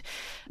valued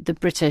the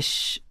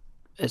British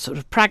sort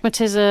of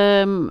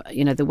pragmatism,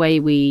 the way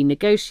we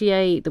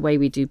negotiate, the way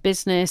we do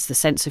business, the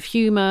sense of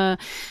humour.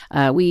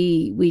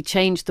 We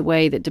changed the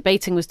way that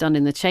debating was done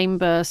in the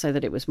chamber so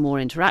that it was more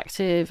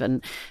interactive,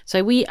 and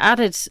so we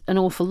added an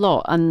awful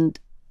lot. And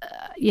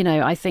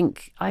I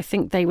think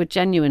they were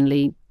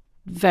genuinely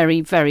very,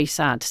 very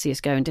sad to see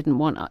us go and didn't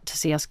want to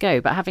see us go.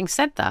 But having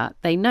said that,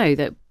 they know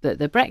that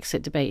the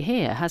Brexit debate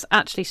here has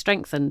actually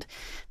strengthened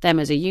them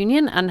as a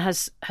union and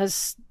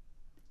has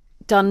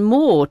done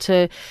more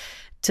to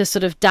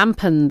sort of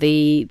dampen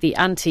the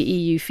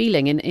anti-EU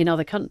feeling in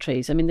other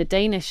countries. I mean, the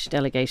Danish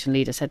delegation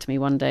leader said to me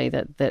one day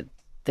that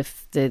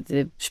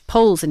the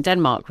polls in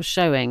Denmark were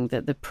showing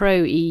that the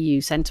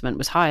pro-EU sentiment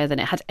was higher than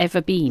it had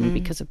ever been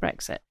because of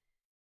Brexit.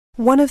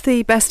 One of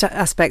the best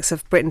aspects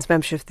of Britain's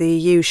membership of the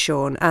EU,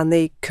 Sean, and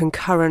the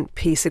concurrent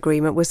peace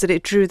agreement was that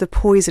it drew the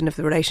poison of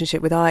the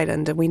relationship with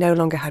Ireland, and we no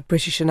longer had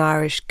British and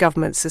Irish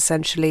governments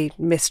essentially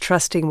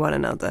mistrusting one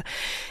another.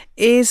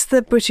 Is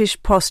the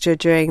British posture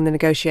during the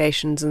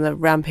negotiations and the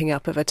ramping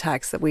up of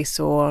attacks that we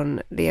saw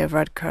on Leo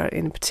Varadkar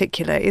in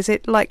particular, is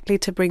it likely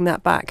to bring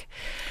that back?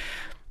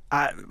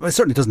 It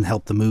certainly doesn't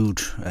help the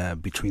mood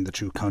between the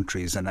two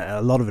countries, and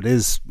a lot of it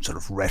is sort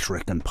of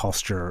rhetoric and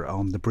posture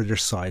on the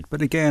British side.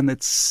 But again,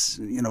 it's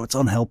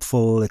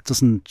unhelpful. It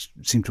doesn't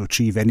seem to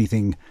achieve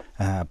anything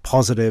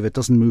positive. It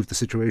doesn't move the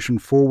situation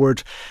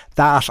forward.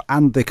 That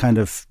and the kind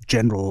of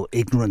general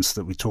ignorance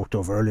that we talked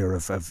of earlier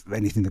of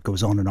anything that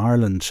goes on in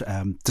Ireland,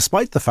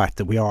 despite the fact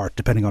that we are,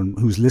 depending on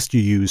whose list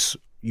you use,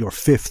 your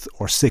fifth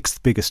or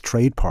sixth biggest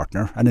trade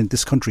partner, and in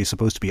this country is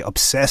supposed to be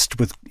obsessed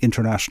with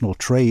international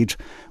trade.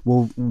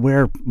 Well,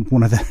 we're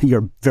one of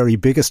your very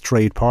biggest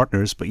trade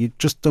partners, but you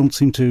just don't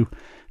seem to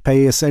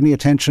pay us any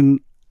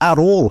attention at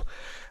all.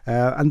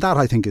 And that,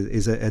 I think,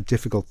 is a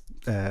difficult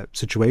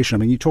situation. I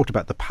mean, you talked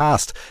about the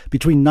past.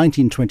 Between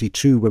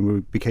 1922, when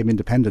we became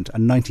independent,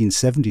 and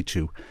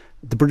 1972,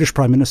 the British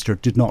Prime Minister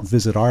did not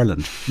visit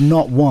Ireland,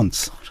 not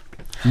once.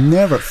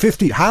 Never.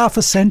 Half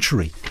a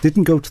century,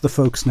 didn't go to the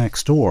folks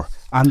next door.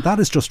 And that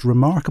is just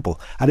remarkable.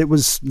 And it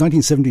was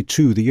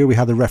 1972, the year we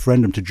had the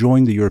referendum to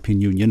join the European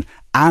Union,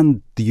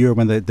 and the year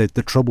when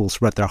the Troubles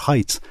were at their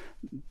heights.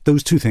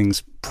 Those two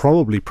things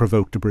probably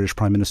provoked the British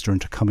Prime Minister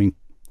into coming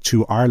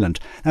to Ireland.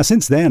 Now,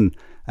 since then,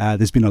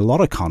 there's been a lot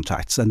of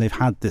contacts, and they've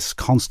had this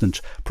constant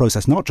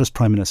process, not just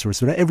Prime Ministers,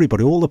 but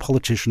everybody, all the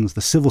politicians,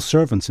 the civil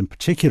servants in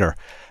particular,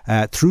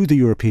 through the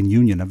European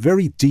Union, a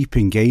very deep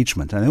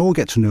engagement. And they all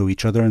get to know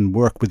each other and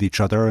work with each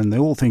other, and they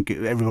all think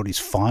everybody's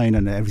fine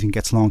and everything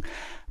gets along.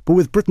 But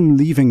with Britain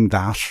leaving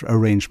that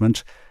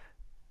arrangement,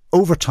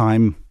 over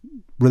time,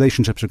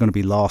 relationships are going to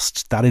be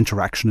lost, that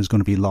interaction is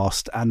going to be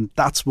lost, and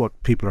that's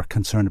what people are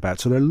concerned about.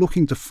 So they're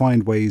looking to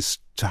find ways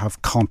to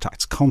have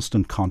contacts,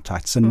 constant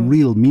contacts, and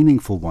real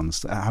meaningful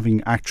ones,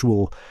 having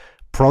actual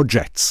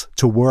projects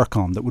to work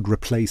on that would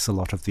replace a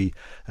lot of the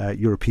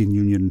European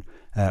Union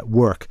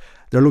work.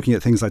 They're looking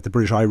at things like the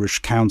British-Irish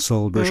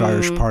Council,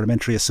 British-Irish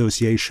Parliamentary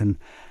Association.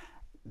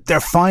 They're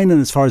fine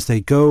in as far as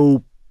they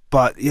go,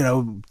 but, you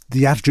know,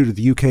 the attitude of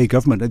the UK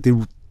government,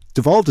 the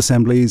devolved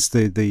assemblies,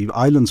 the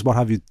islands, what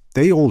have you,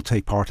 they all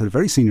take part at a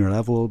very senior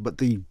level, but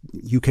the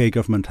UK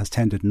government has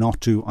tended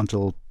not to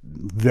until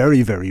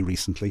very, very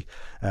recently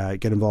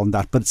get involved in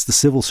that. But it's the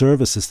civil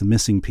service is the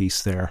missing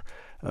piece there.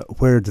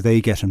 Where do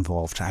they get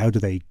involved? How do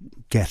they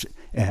get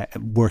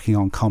working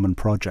on common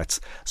projects?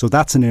 So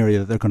that's an area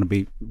that they're going to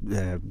be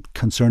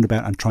concerned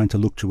about and trying to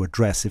look to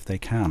address if they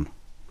can.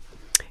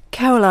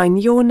 Caroline,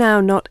 you're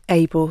now not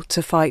able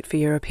to fight for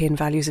European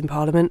values in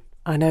Parliament.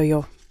 I know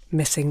you're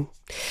missing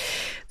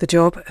the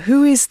job.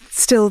 Who is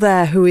still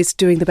there? Who is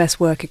doing the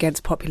best work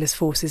against populist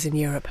forces in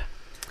Europe?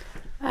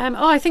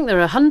 I think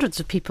there are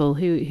hundreds of people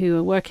who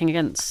are working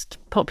against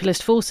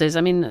populist forces.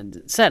 I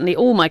mean, certainly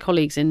all my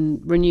colleagues in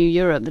Renew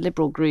Europe, the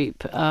Liberal group,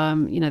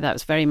 that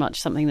was very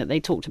much something that they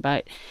talked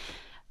about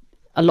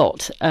a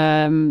lot.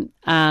 And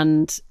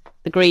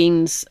the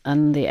Greens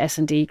and the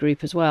S&D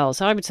group as well.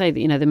 So I would say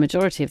that, the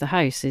majority of the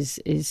House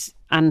is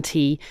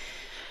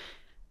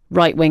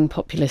anti-right-wing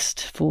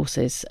populist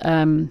forces.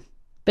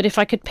 But if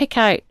I could pick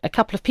out a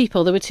couple of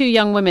people, there were two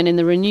young women in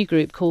the Renew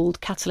group called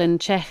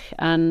Katalin Czech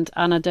and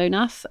Anna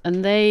Donath,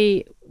 and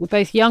they were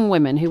both young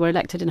women who were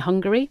elected in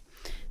Hungary.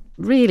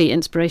 Really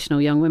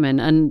inspirational young women.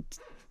 And,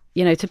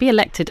 to be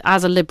elected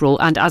as a Liberal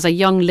and as a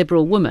young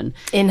Liberal woman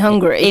in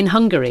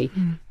Hungary,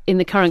 in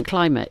the current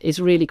climate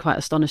is really quite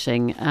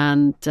astonishing.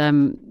 And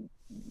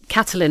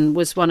Katalin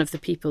was one of the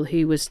people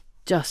who was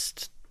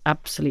just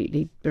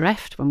absolutely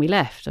bereft when we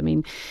left. I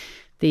mean,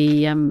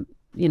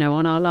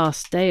 on our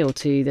last day or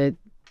two,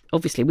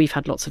 obviously we've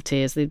had lots of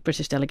tears. The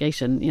British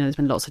delegation, there's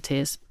been lots of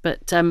tears.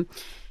 But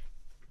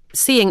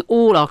seeing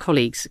all our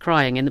colleagues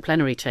crying in the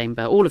plenary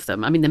chamber, all of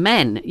them, I mean, the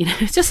men,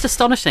 it's just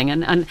astonishing.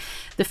 And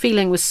the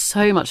feeling was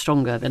so much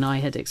stronger than I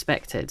had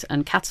expected.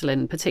 And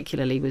Katalin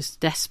particularly was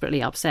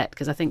desperately upset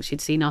because I think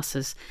she'd seen us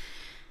as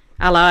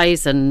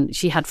allies, and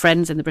she had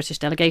friends in the British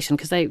delegation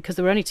because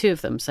there were only two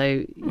of them.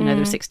 So, there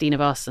were 16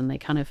 of us, and they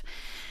kind of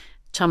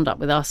chummed up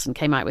with us and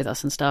came out with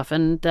us and stuff.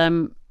 And,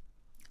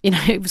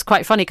 it was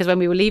quite funny because when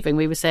we were leaving,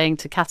 we were saying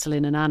to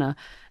Katalin and Anna,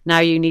 now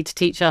you need to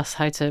teach us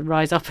how to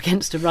rise up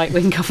against a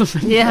right-wing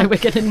government. Yeah, we're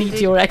going to need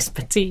your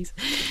expertise.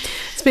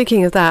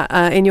 Speaking of that,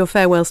 in your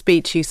farewell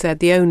speech, you said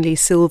the only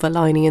silver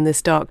lining in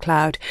this dark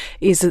cloud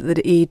is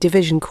that the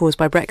division caused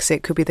by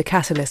Brexit could be the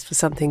catalyst for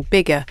something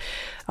bigger,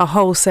 a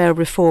wholesale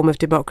reform of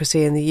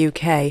democracy in the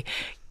UK.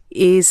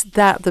 Is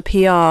that the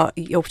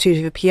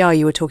opportunity for PR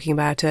you were talking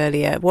about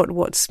earlier?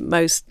 What's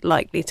most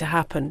likely to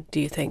happen, do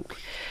you think?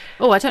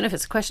 Oh, I don't know if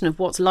it's a question of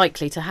what's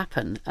likely to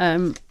happen.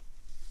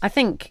 I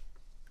think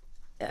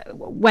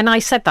when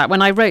I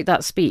wrote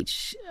that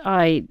speech,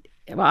 I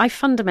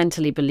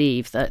fundamentally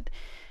believe that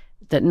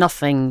that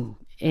nothing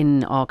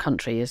in our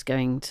country is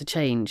going to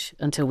change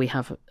until we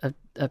have a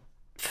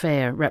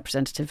fair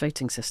representative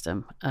voting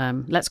system.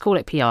 Let's call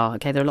it PR.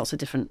 Okay, there are lots of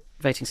different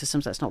voting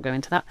systems. Let's not go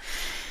into that.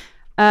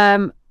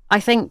 I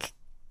think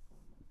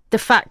the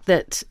fact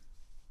that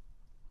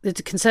the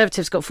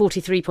Conservatives got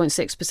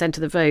 43.6%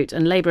 of the vote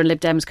and Labour and Lib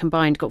Dems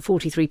combined got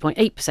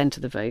 43.8%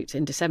 of the vote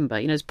in December.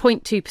 You know, there's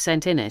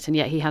 0.2% in it, and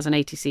yet he has an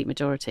 80-seat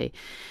majority.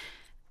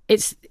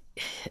 It's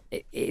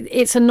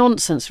a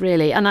nonsense,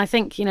 really. And I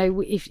think, you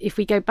know, if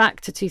we go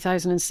back to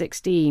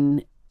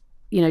 2016,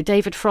 you know,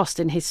 David Frost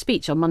in his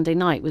speech on Monday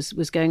night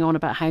was going on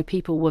about how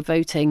people were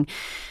voting,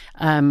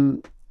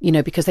 you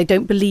know, because they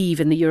don't believe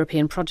in the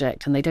European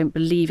project and they don't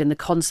believe in the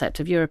concept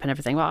of Europe and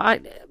everything. Well,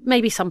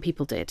 maybe some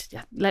people did.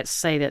 Let's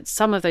say that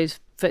some of those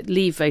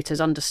Leave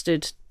voters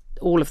understood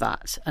all of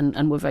that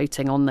and were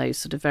voting on those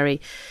sort of very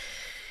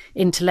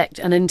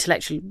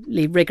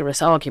intellectually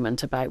rigorous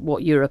argument about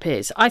what Europe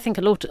is. I think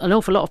an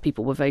awful lot of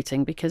people were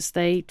voting because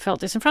they felt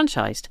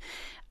disenfranchised.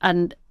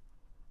 And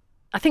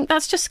I think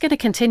that's just going to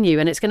continue,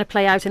 and it's going to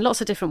play out in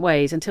lots of different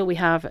ways until we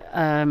have,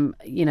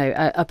 you know,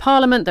 a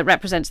parliament that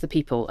represents the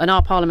people, and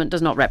our parliament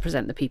does not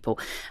represent the people.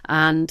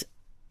 And,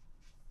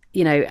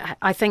 you know,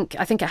 I think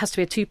it has to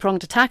be a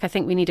two-pronged attack. I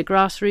think we need a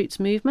grassroots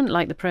movement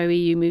like the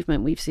pro-EU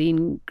movement we've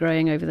seen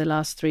growing over the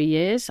last 3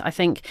 years. I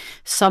think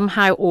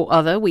somehow or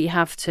other we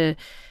have to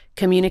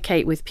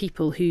communicate with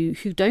people who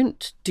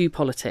don't do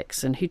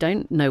politics and who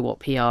don't know what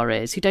PR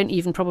is, who don't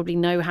even probably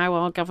know how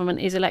our government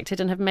is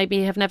elected and have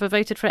never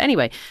voted for it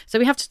anyway. So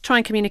we have to try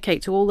and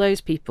communicate to all those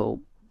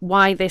people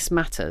why this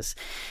matters.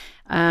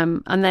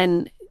 And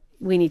then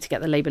we need to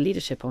get the Labour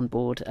leadership on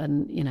board.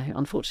 And, you know,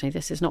 unfortunately,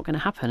 this is not going to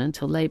happen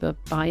until Labour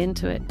buy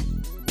into it.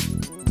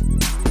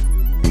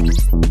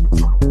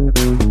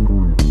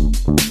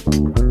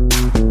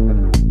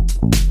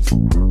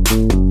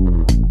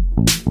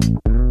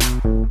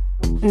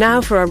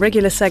 Now for our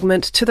regular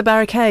segment, To the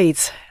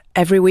Barricades.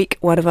 Every week,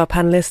 one of our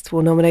panellists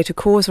will nominate a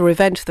cause or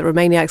event that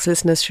Remainiacs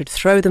listeners should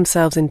throw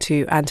themselves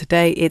into. And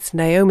today, it's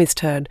Naomi's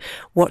turn.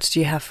 What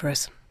do you have for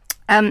us?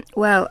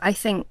 Well, I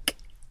think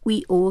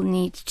we all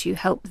need to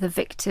help the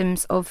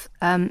victims of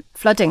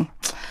flooding.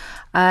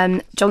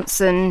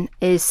 Johnson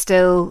is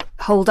still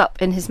holed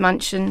up in his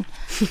mansion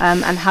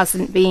and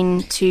hasn't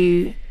been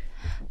to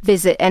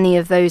visit any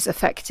of those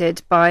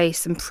affected by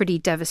some pretty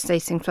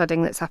devastating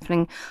flooding that's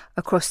happening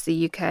across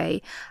the UK.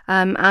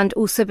 And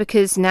also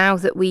because now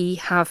that we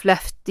have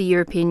left the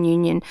European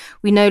Union,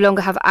 we no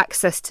longer have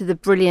access to the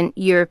brilliant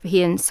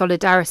European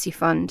Solidarity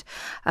Fund.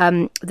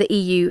 The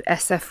EU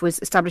SF was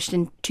established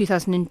in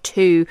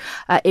 2002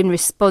 in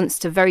response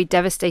to very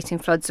devastating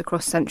floods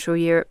across Central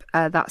Europe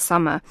that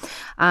summer.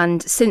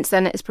 And since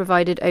then, it has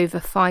provided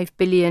over €5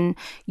 billion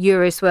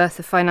worth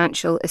of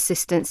financial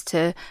assistance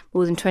to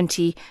more than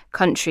 20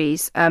 countries,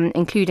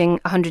 including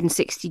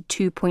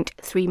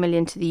 162.3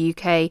 million to the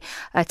UK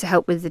to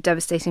help with the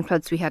devastating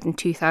floods we had in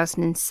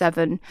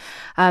 2007.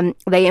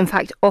 They, in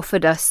fact,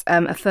 offered us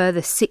a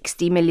further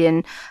 60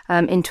 million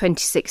in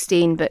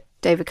 2016, but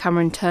David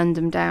Cameron turned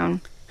them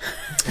down.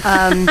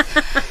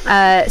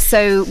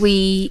 So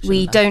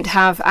we don't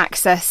have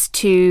access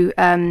to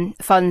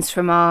funds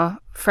from our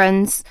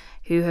friends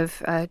who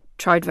have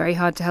tried very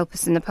hard to help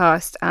us in the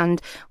past,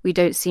 and we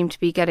don't seem to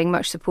be getting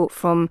much support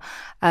from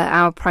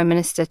our Prime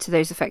Minister to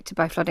those affected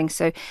by flooding.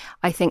 So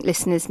I think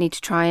listeners need to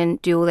try and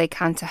do all they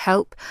can to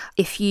help.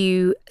 If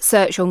you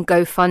search on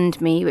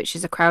GoFundMe, which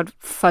is a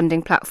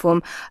crowdfunding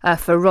platform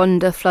for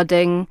Rhondda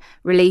flooding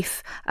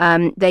relief,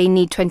 they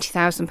need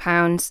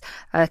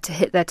 £20,000 to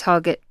hit their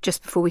target.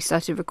 Just before we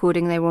started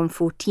recording, they were on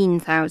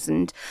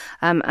 14,000.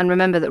 And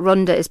remember that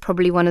Rhondda is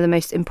probably one of the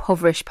most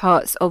impoverished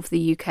parts of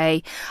the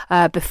UK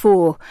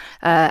before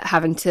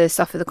having to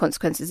suffer the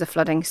consequences of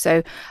flooding.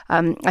 So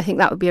I think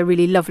that would be a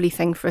really lovely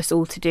thing for us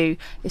all to do,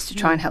 is to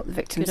try and help the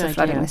victims of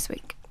flooding this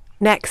week.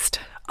 Next,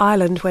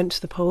 Ireland went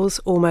to the polls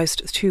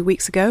almost 2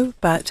 weeks ago,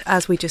 but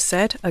as we just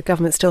said, a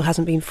government still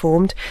hasn't been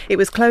formed. It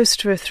was close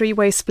to a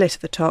three-way split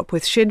at the top,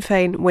 with Sinn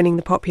Féin winning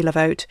the popular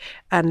vote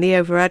and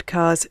Leo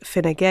Varadkar's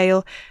Fine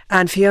Gael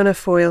and Fianna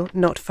Fáil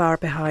not far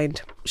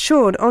behind.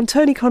 Sean, on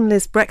Tony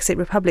Connelly's Brexit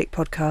Republic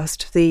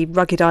podcast, the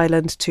rugged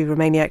island to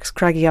Remainiac's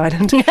craggy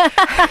island,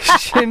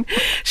 Sinn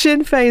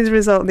Féin's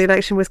result in the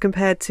election was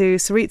compared to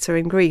Syriza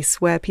in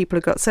Greece, where people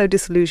had got so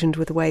disillusioned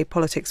with the way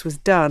politics was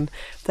done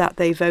that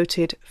they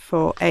voted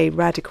for a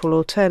radical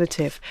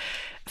alternative.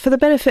 For the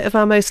benefit of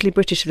our mostly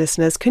British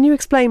listeners, can you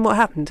explain what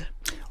happened?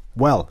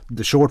 Well,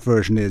 the short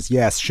version is,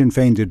 yes, Sinn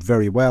Féin did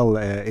very well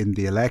in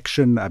the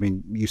election. I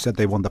mean, you said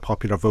they won the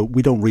popular vote.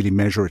 We don't really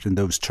measure it in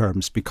those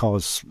terms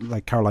because,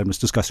 like Caroline was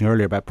discussing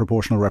earlier about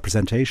proportional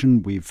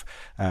representation, we've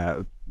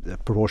a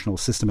proportional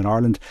system in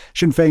Ireland.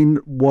 Sinn Féin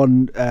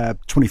won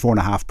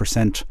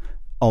 24.5%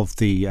 of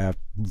the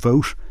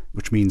vote,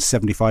 which means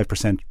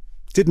 75%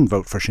 didn't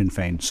vote for Sinn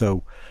Féin.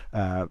 So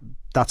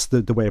that's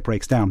the way it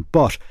breaks down.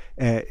 But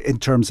in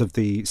terms of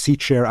the seat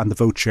share and the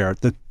vote share,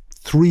 the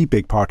three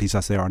big parties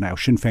as they are now,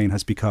 Sinn Féin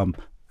has become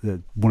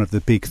one of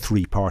the big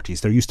three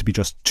parties. There used to be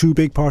just two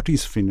big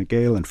parties, Fine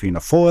Gael and Fianna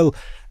Fáil.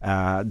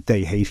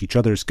 They hate each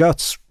other's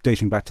guts,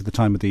 dating back to the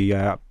time of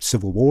the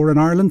Civil War in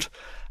Ireland.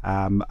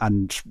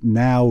 And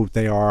now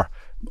they are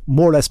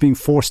more or less being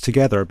forced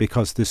together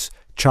because this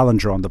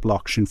challenger on the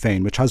block, Sinn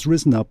Féin, which has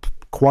risen up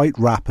quite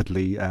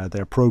rapidly,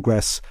 their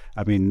progress.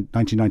 I mean,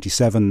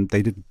 1997,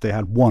 they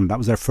had one. That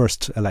was their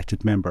first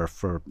elected member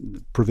for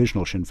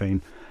provisional Sinn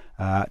Féin,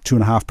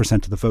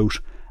 2.5% of the vote.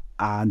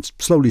 And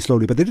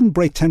slowly, but they didn't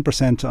break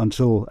 10%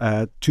 until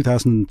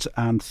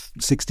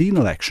 2016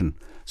 election.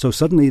 So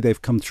suddenly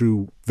they've come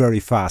through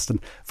very fast. And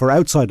for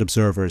outside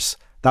observers,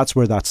 that's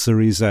where that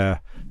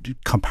Syriza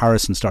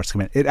comparison starts to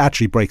come in. It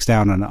actually breaks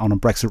down, and on a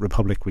Brexit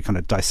Republic, we kind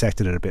of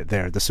dissected it a bit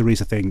there. The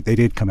Syriza thing, they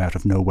did come out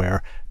of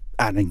nowhere.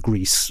 And in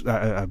Greece,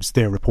 I was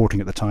there reporting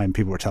at the time,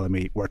 people were telling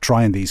me, we're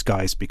trying these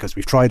guys because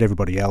we've tried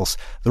everybody else.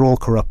 They're all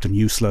corrupt and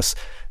useless.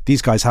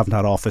 These guys haven't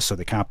had office, so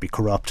they can't be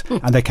corrupt,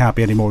 and they can't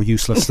be any more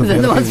useless than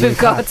the ones we've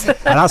got.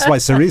 And that's why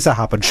Syriza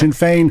happened. Sinn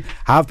Féin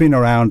have been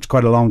around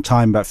quite a long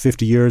time, about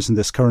 50 years in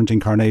this current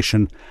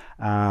incarnation.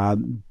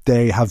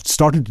 They have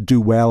started to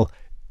do well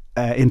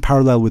in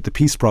parallel with the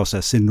peace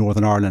process in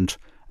Northern Ireland,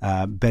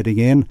 bedding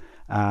in.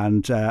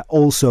 And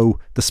also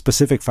the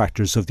specific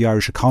factors of the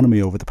Irish economy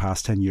over the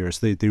past 10 years.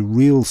 The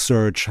real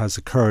surge has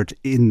occurred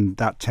in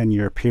that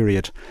 10-year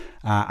period.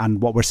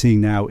 And what we're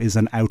seeing now is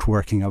an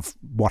outworking of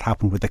what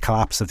happened with the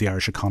collapse of the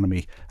Irish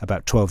economy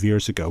about 12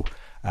 years ago.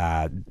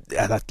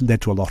 That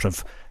led to a lot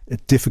of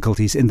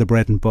difficulties in the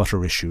bread and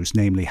butter issues,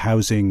 namely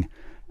housing,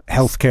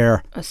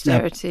 healthcare,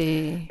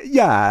 austerity.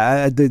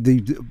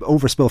 The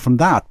overspill from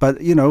that. But,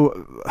 you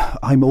know,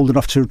 I'm old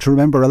enough to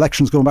remember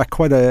elections going back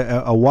quite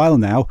a while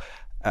now.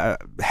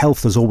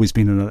 Health has always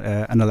been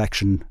an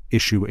election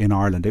issue in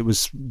Ireland. It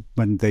was,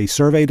 when they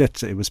surveyed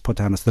it, it was put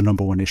down as the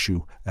number one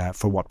issue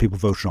for what people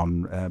voted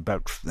on.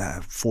 About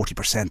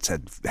 40%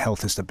 said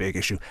health is the big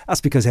issue.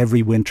 That's because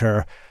every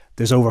winter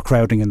there's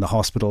overcrowding in the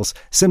hospitals,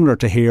 similar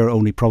to here,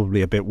 only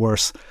probably a bit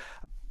worse.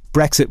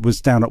 Brexit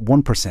was down at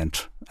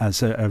 1%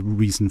 as a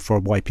reason for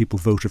why people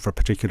voted for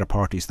particular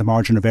parties. The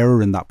margin of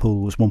error in that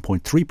poll was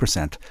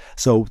 1.3%.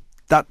 So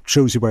that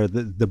shows you where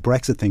the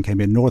Brexit thing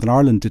came in. Northern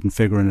Ireland didn't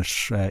figure in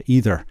it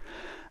either.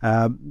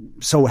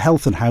 So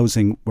health and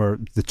housing were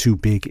the two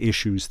big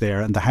issues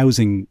there. And the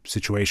housing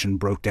situation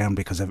broke down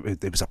because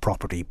it was a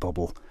property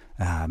bubble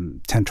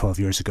 10, 12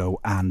 years ago.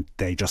 And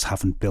they just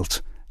haven't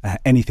built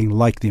anything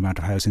like the amount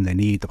of housing they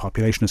need. The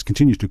population has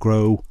continued to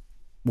grow.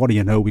 What do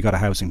you know? We got a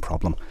housing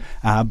problem.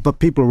 But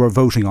people were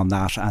voting on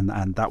that.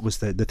 And that was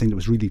the thing that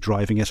was really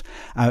driving it.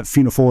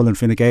 Fianna Fáil and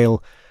Fine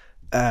Gael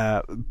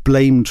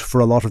blamed for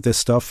a lot of this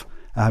stuff.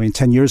 I mean,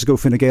 10 years ago,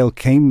 Fine Gael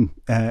came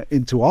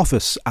into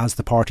office as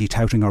the party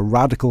touting a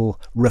radical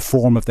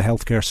reform of the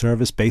healthcare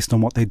service based on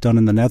what they'd done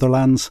in the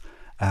Netherlands.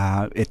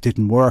 It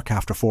didn't work.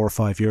 After 4 or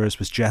 5 years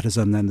was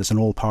jettisoned. Then there's an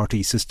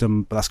all-party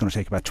system, but that's going to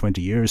take about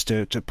 20 years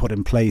to put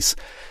in place.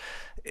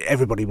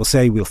 Everybody will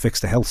say we'll fix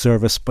the health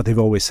service, but they've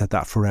always said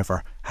that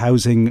forever.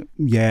 Housing,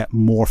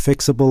 more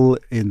fixable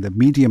in the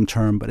medium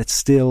term, but it's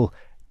still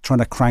trying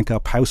to crank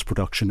up house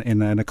production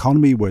in an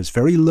economy where it's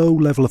very low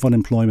level of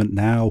unemployment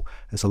now.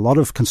 There's a lot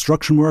of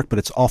construction work, but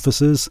it's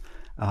offices.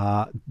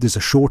 There's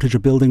a shortage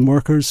of building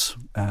workers.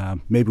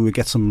 Maybe we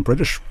get some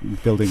British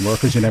building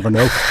workers, you never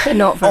know.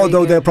 Not very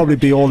Although good. they'll probably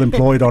be all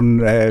employed on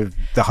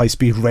the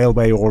high-speed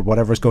railway or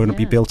whatever's going to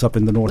be built up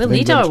in the north of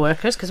England. We'll need our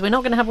workers because we're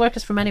not going to have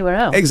workers from anywhere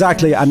else.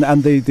 Exactly,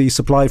 and the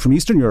supply from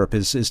Eastern Europe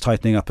is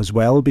tightening up as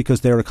well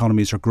because their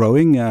economies are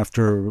growing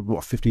after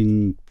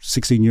 15,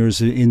 16 years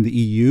in the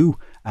EU.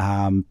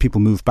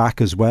 People move back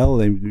as well.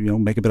 They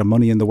make a bit of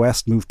money in the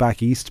West, move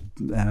back east,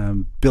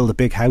 build a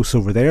big house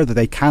over there that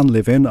they can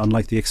live in,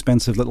 unlike the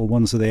expensive little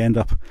ones that they end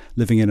up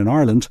living in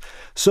Ireland.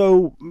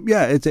 So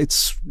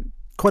it's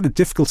quite a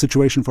difficult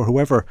situation for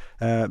whoever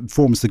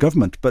forms the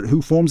government. But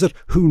who forms it?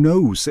 Who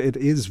knows? It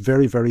is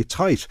very, very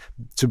tight.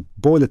 To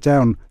boil it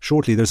down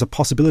shortly, there's a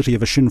possibility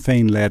of a Sinn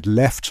Féin-led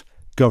left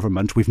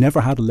government. We've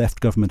never had a left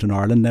government in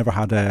Ireland, never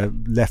had a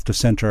left of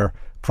centre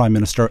Prime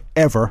Minister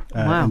ever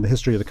in the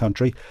history of the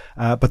country.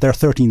 But they're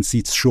 13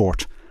 seats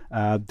short.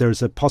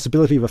 There's a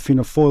possibility of a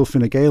Fianna Fáil,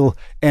 Fine Gael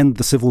end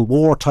the Civil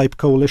War type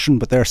coalition,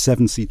 but they're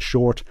 7 seats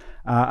short.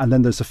 And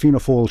then there's a Fianna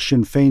Fáil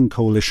Sinn Féin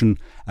coalition,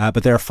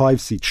 but they're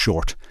 5 seats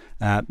short.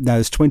 Now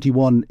there's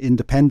 21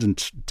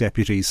 independent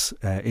deputies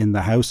in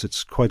the House.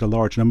 It's quite a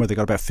large number. They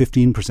got about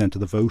 15% of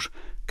the vote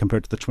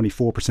compared to the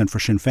 24% for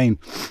Sinn Féin.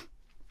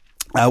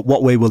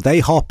 What way will they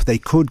hop? They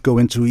could go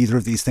into either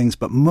of these things,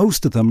 but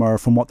most of them are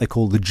from what they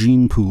call the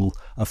gene pool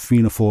of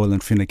Fianna Fáil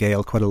and Fine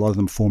Gael. Quite a lot of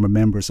them former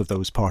members of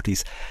those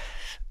parties.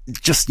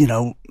 Just,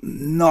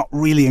 not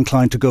really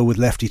inclined to go with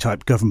lefty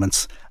type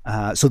governments.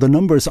 So the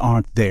numbers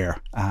aren't there.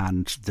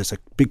 And there's a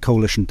big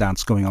coalition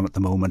dance going on at the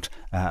moment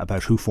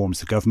about who forms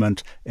the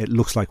government. It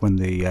looks like when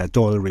the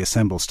Dáil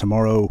reassembles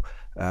tomorrow,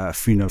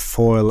 Fianna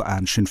Fáil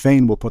and Sinn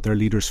Féin will put their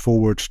leaders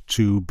forward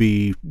to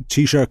be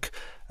Taoiseach.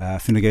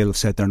 Fine Gael have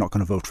said they're not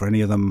going to vote for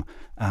any of them.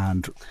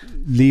 and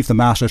leave them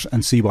at it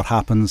and see what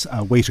happens,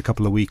 wait a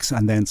couple of weeks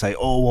and then say,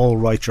 oh, all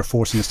right, you're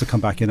forcing us to come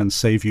back in and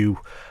save you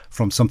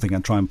from something,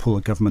 and try and pull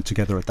a government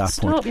together at that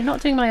point. You're not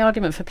doing my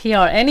argument for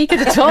PR any good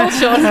at all,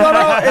 Sean.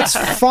 No, it's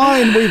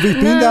fine. We've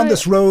been down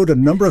this road a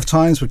number of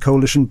times with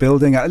coalition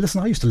building.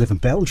 Listen, I used to live in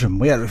Belgium.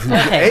 We had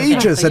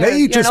ages and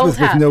ages with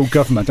no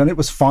government, and it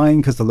was fine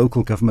because the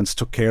local governments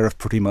took care of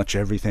pretty much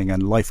everything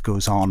and life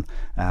goes on.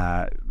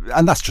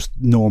 And that's just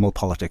normal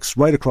politics.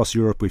 Right across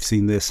Europe we've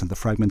seen this, and the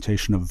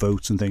fragmentation of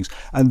votes and things.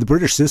 And the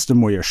British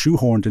system, where you're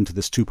shoehorned into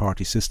this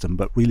two-party system,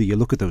 but really you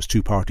look at those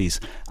two parties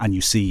and you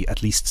see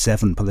at least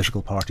 7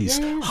 political parties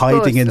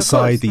hiding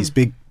inside these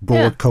big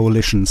broad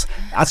coalitions.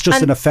 That's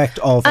just an effect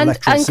of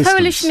electoral systems. And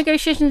coalition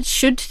negotiations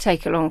should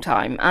take a long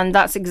time, and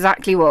that's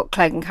exactly what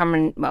Clegg and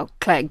Cameron,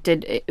 Clegg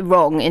did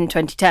wrong in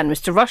 2010, was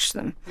to rush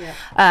them,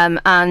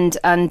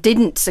 and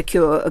didn't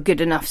secure a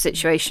good enough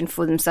situation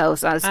for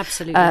themselves as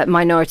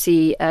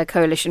minority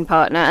coalition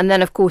partner, and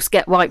then of course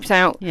get wiped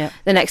out the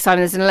next time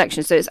there's an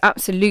election. So it's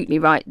absolutely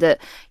right that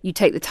you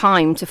take the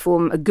time to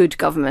form a good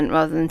government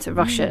rather than to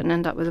rush it and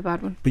end up with a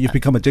bad one. But you've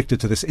become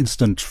addicted to this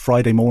instant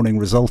Friday morning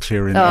result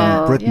here in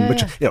Britain,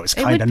 which it's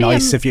kind of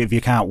nice if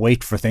you can't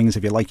wait for things,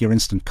 if you like your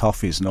instant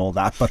coffees and all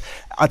that. But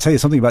I'll tell you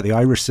something about the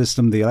Irish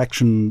system, the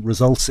election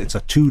results. It's a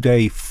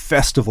 2-day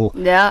festival,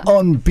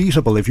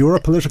 unbeatable. If you're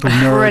a political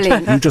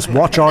nerd, you just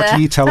watch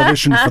RTE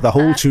television for the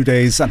whole 2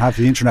 days and have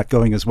the internet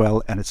going as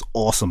well, and it's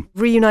awesome.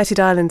 Reunited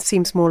Ireland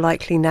seems more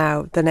likely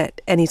now than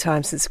at any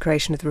time since the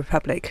creation of the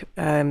Republic.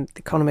 The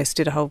Economist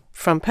did a whole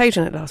front page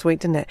on it last week,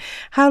 didn't it?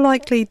 How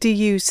likely do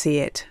you see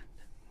it?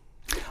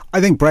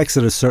 I think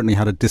Brexit has certainly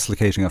had a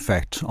dislocating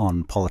effect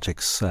on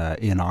politics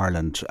in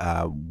Ireland.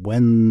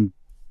 When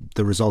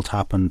the result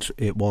happened,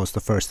 it was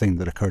the first thing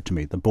that occurred to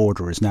me. The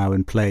border is now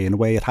in play in a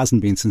way it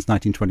hasn't been since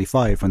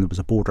 1925, when there was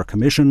a border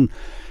commission,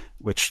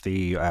 which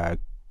the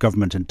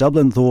government in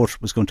Dublin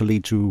thought was going to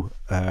lead to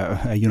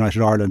a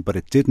united Ireland, but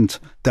it didn't.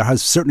 There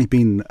has certainly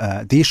been,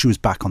 the issue is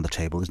back on the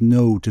table. There's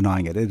no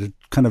denying it. It had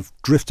kind of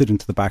drifted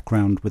into the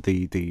background with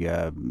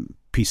the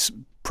peace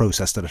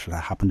process that had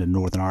happened in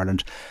Northern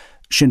Ireland.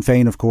 Sinn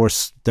Féin, of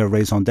course, their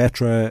raison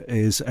d'etre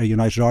is a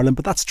united Ireland,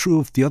 but that's true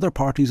of the other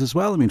parties as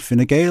well. I mean,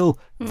 Fine Gael,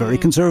 very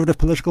conservative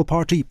political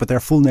party, but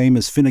their full name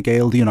is Fine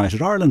Gael, the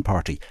United Ireland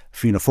Party.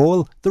 Fianna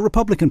Fáil, the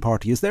Republican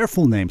Party, is their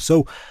full name.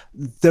 So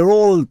they're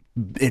all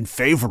in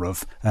favour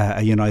of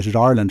a united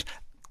Ireland.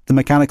 The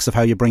mechanics of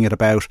how you bring it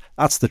about,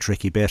 that's the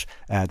tricky bit.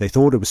 They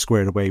thought it was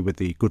squared away with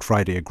the Good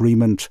Friday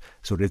Agreement,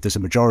 so that if there's a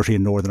majority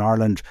in Northern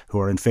Ireland who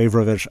are in favour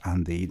of it,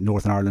 and the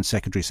Northern Ireland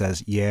Secretary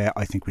says,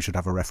 I think we should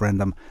have a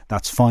referendum,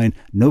 that's fine.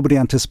 Nobody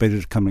anticipated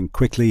it coming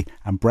quickly,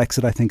 and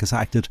Brexit, I think, has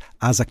acted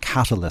as a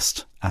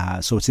catalyst.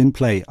 So it's in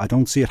play. I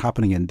don't see it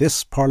happening in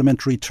this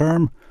parliamentary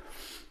term.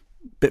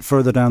 Bit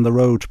further down the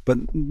road, but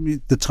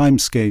the time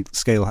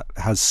scale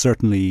has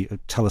certainly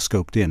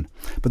telescoped in.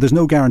 But there's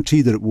no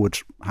guarantee that it would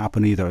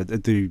happen either.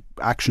 The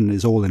action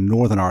is all in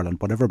Northern Ireland.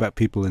 Whatever about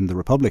people in the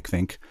Republic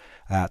think,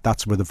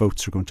 that's where the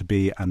votes are going to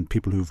be, and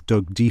people who've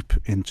dug deep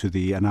into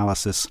the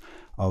analysis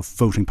of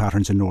voting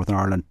patterns in Northern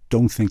Ireland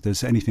don't think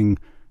there's anything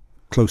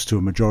close to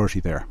a majority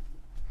there.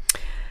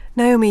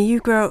 Naomi, you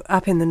grew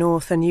up in the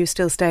north and you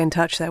still stay in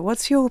touch there.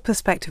 What's your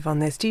perspective on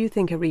this? Do you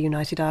think a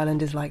reunited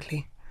Ireland is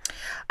likely?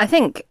 I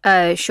think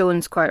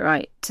Sean's quite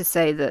right to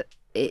say that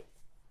it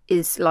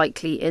is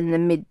likely in the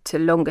mid to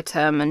longer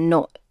term and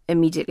not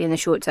immediately in the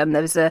short term.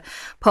 There was a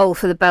poll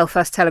for the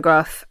Belfast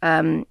Telegraph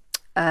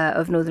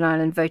of Northern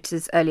Ireland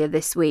voters earlier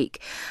this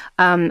week,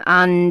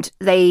 and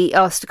they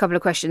asked a couple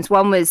of questions.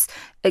 One was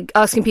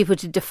asking people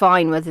to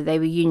define whether they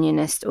were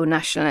unionist or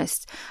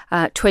nationalist.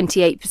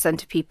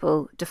 28% of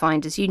people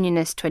defined as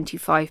unionist,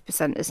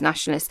 25% as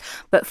nationalist,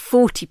 but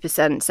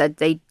 40% said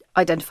they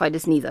identified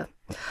as neither.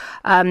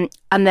 And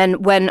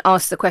then when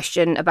asked the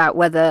question about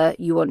whether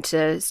you want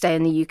to stay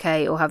in the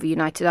UK or have a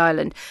united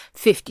Ireland,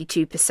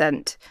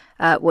 52%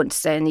 want to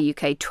stay in the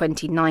UK,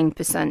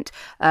 29%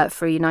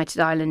 for a united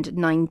Ireland,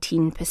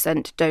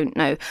 19% don't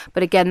know.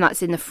 But again,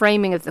 that's in the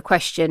framing of the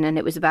question, and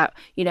it was about,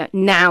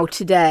 now,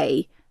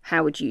 today,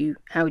 how would you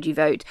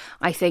vote?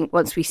 I think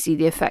once we see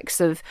the effects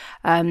of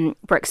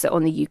Brexit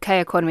on the UK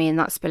economy and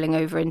that spilling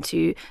over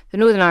into the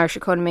Northern Irish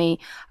economy,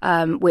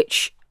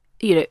 which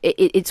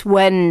it's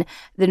when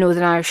the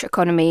Northern Irish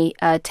economy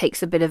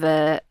takes a bit of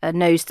a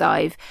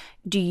nosedive,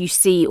 do you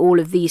see all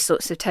of these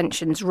sorts of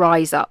tensions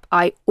rise up?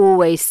 I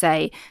always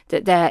say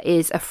that there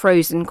is a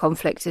frozen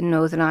conflict in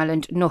Northern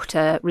Ireland, not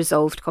a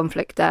resolved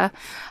conflict there.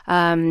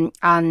 And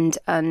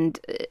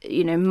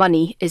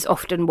money is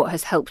often what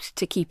has helped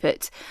to keep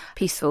it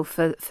peaceful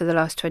for the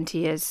last 20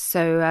 years.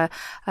 So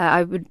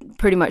I would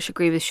pretty much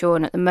agree with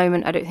Sean. At the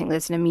moment, I don't think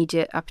there's an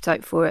immediate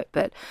appetite for it,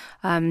 but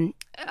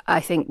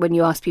I think when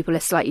you ask people a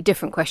slightly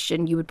different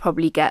question, you would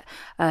probably get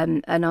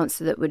an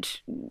answer that would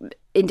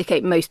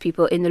indicate most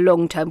people in the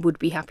long term would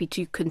be happy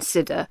to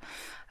consider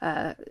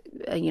a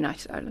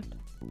united Ireland.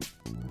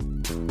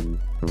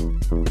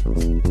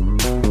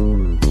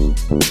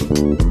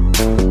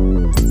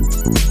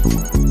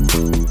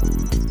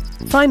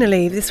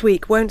 Finally, this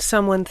week, won't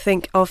someone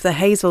think of the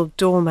Hazel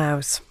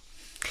Dormouse?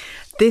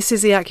 This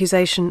is the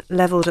accusation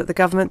levelled at the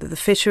government that the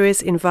Fisheries,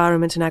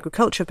 Environment and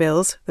Agriculture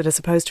bills that are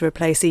supposed to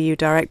replace EU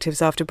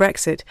directives after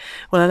Brexit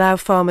will allow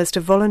farmers to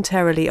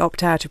voluntarily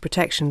opt out of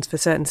protections for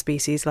certain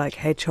species like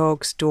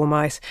hedgehogs,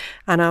 dormice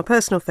and our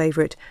personal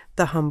favourite,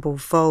 the humble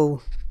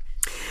vole.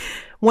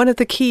 One of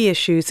the key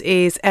issues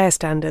is air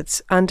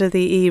standards. Under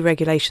the EU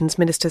regulations,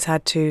 ministers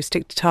had to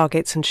stick to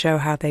targets and show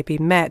how they've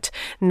been met.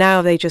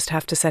 Now they just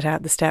have to set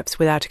out the steps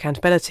without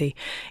accountability.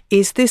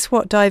 Is this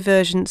what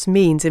divergence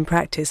means in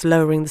practice,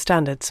 lowering the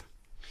standards?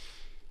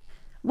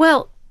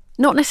 Well,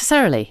 not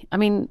necessarily. I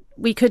mean,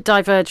 we could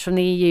diverge from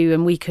the EU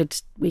and we could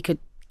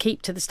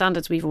keep to the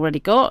standards we've already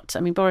got. I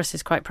mean, Boris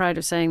is quite proud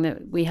of saying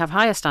that we have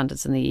higher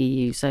standards than the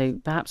EU, so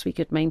perhaps we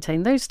could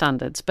maintain those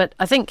standards. But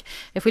I think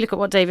if we look at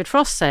what David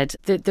Frost said,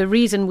 the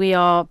reason we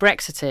are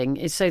Brexiting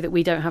is so that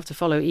we don't have to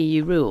follow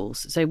EU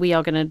rules. So we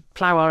are going to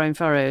plough our own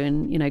furrow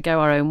and, go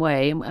our own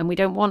way. And we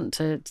don't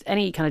want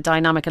any kind of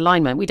dynamic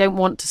alignment. We don't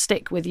want to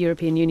stick with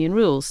European Union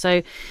rules.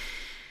 So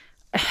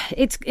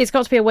it's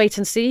got to be a wait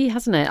and see,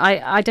 hasn't it?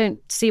 I don't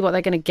see what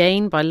they're going to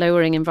gain by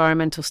lowering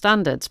environmental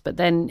standards. But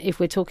then if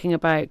we're talking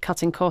about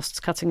cutting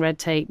costs, cutting red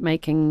tape,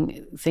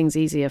 making things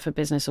easier for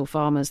business or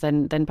farmers,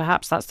 then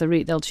perhaps that's the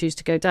route they'll choose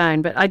to go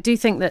down. But I do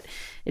think that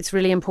it's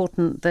really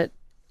important that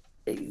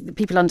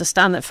people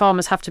understand that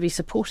farmers have to be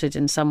supported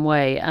in some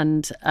way.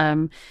 And,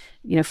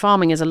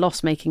 farming is a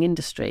loss-making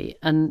industry.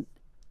 And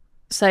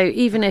so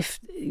even if,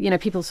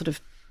 people sort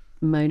of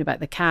moan about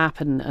the cap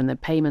and the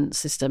payment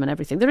system and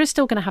everything, there is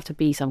still going to have to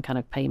be some kind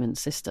of payment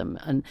system.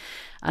 And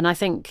I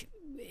think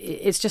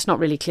it's just not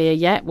really clear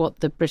yet what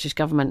the British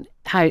government,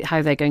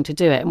 how they're going to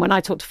do it. And when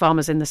I talk to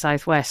farmers in the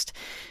southwest,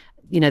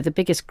 the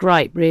biggest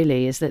gripe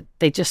really is that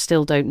they just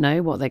still don't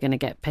know what they're going to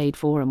get paid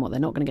for and what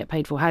they're not going to get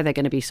paid for, how they're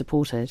going to be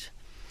supported.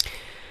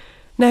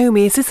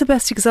 Naomi, is this the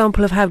best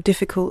example of how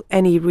difficult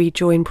any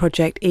rejoin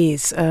project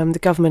is? The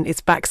government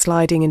is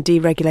backsliding and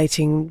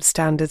deregulating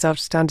standards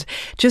after standards.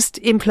 Just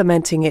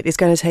implementing it is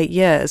going to take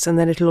years, and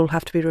then it'll all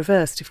have to be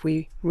reversed if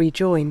we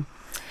rejoin.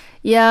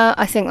 Yeah,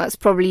 I think that's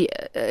probably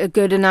a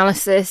good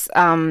analysis.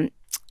 But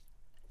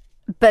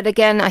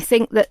again, I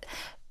think that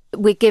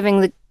we're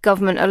giving the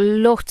government a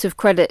lot of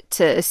credit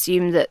to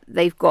assume that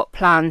they've got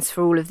plans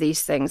for all of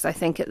these things. I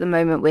think at the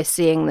moment we're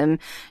seeing them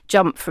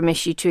jump from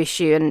issue to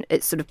issue, and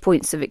it's sort of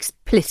points of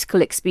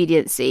political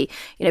expediency.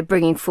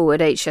 Bringing forward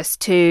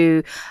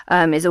HS2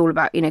 is all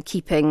about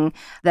keeping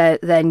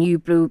their new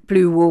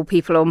blue wall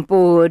people on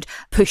board,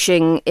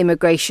 pushing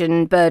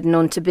immigration burden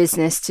onto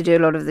business to do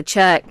a lot of the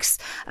checks.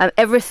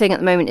 Everything at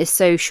the moment is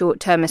so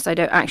short-termist. I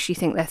don't actually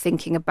think they're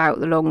thinking about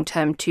the long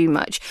term too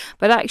much.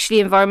 But actually,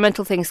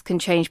 environmental things can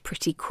change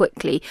pretty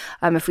quickly.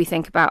 If we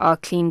think about our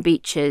clean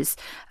beaches,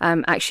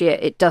 actually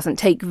it doesn't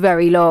take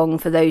very long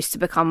for those to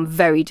become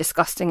very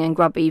disgusting and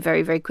grubby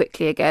very, very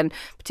quickly again,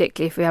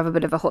 particularly if we have a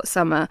bit of a hot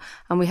summer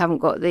and we haven't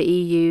got the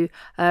EU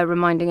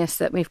reminding us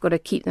that we've got to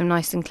keep them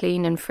nice and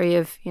clean and free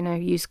of,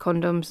 used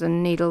condoms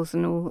and needles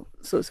and all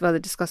sorts of other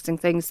disgusting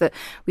things that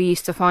we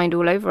used to find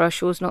all over our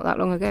shores not that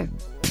long ago.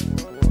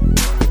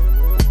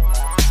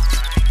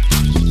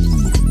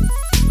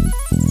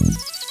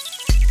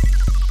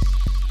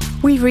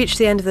 We've reached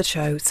the end of the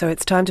show, so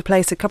it's time to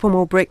place a couple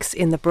more bricks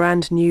in the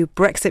brand new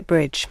Brexit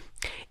Bridge.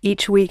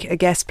 Each week, a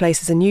guest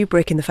places a new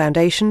brick in the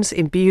foundations,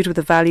 imbued with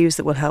the values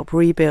that will help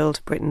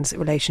rebuild Britain's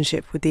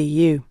relationship with the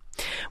EU.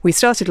 We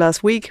started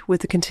last week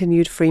with the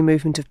continued free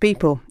movement of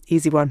people.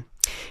 Easy one.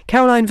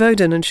 Caroline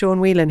Voden and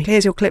Sean Whelan,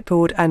 here's your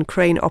clipboard and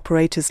crane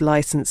operator's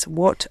licence.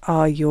 What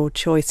are your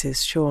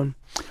choices, Sean?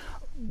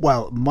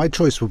 Well, my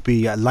choice would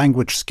be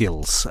language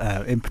skills,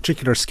 in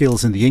particular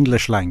skills in the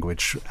English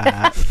language.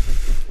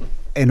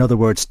 In other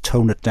words,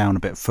 tone it down a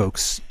bit,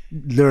 folks.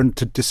 Learn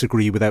to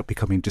disagree without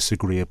becoming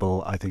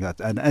disagreeable. I think that,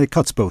 and it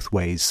cuts both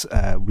ways.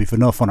 We've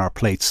enough on our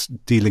plates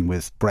dealing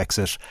with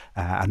Brexit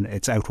and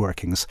its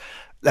outworkings.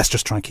 Let's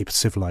just try and keep it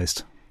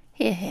civilised.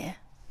 Hear, hear.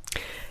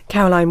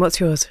 Caroline, what's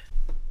yours?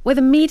 With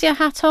a media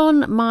hat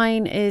on,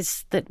 mine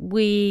is that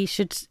we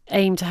should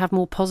aim to have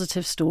more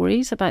positive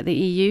stories about the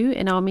EU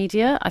in our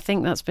media. I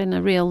think that's been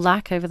a real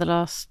lack over the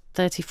last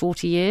 30,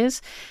 40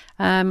 years.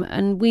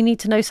 And we need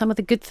to know some of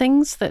the good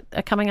things that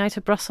are coming out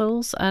of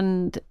Brussels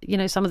and,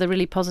 some of the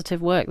really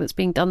positive work that's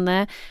being done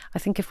there. I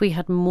think if we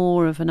had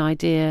more of an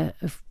idea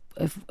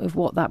of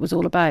what that was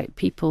all about,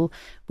 people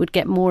would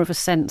get more of a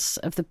sense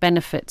of the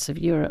benefits of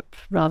Europe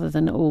rather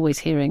than always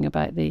hearing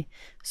about the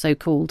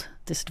so-called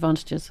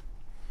disadvantages.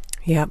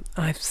 Yeah,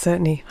 I'm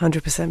certainly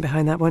 100%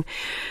 behind that one.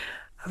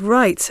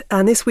 Right,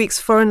 and this week's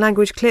foreign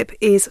language clip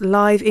is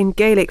live in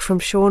Gaelic from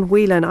Sean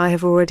Whelan. I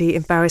have already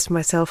embarrassed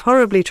myself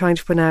horribly trying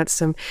to pronounce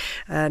some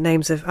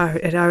names of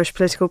Irish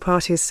political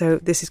parties, so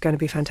this is going to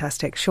be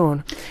fantastic.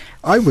 Sean?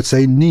 I would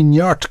say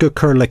Níneart go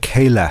Curla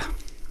Céile.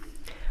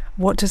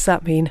 What does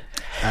that mean?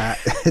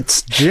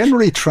 It's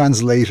generally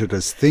translated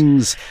as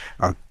things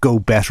go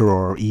better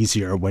or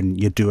easier when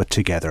you do it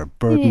together.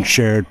 Burden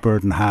shared,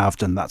 burden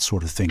halved, and that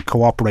sort of thing.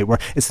 Cooperate.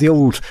 It's the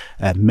old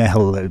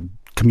Mehel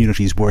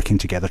communities working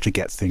together to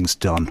get things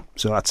done.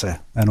 So that's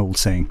an old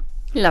saying.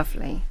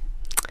 Lovely.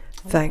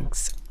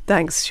 Thanks,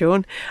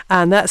 Sean.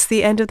 And that's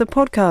the end of the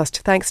podcast.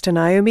 Thanks to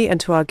Naomi and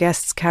to our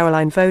guests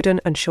Caroline Voden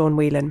and Sean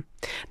Whelan.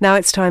 Now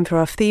it's time for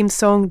our theme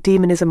song,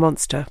 Demon is a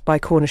Monster by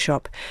Corner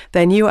Shop.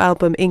 Their new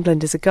album,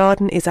 England is a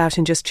Garden, is out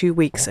in just 2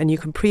 weeks, and you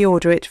can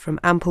pre-order it from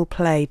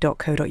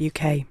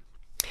ampleplay.co.uk.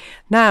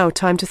 Now,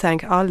 time to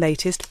thank our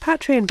latest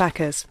Patreon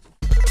backers.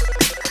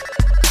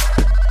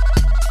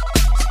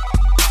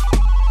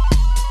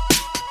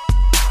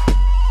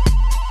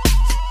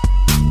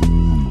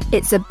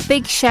 It's a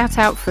big shout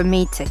out from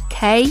me to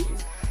Kay,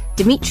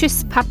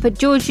 Demetrius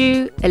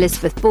Papageorgiou,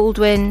 Elizabeth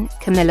Baldwin,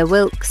 Camilla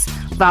Wilkes,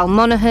 Val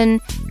Monaghan,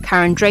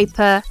 Karen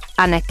Draper,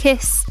 Anna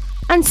Kiss,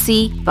 and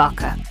C.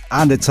 Barker.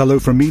 And it's hello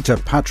from me to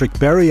Patrick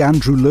Berry,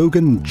 Andrew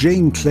Logan,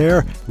 Jane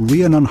Clare,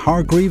 Rhiannon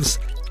Hargreaves,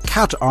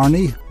 Kat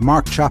Arney,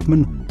 Mark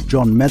Chapman,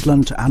 John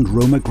Medland and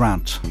Roma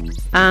Grant.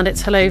 And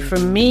it's hello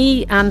from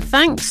me, and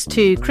thanks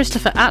to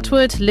Christopher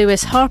Atwood,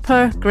 Lewis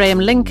Harper, Graham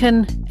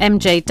Lincoln,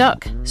 MJ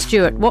Duck,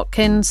 Stuart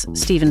Watkins,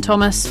 Stephen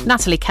Thomas,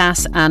 Natalie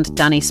Cass and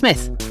Danny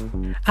Smith.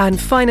 And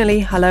finally,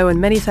 hello and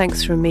many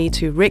thanks from me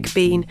to Rick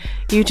Bean,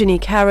 Eugenie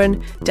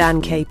Karen,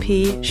 Dan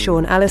KP,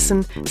 Sean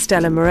Allison,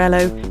 Stella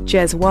Morello,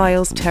 Jez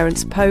Wiles,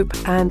 Terence Pope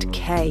and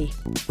Kay.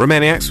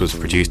 Romaniacs was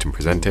produced and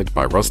presented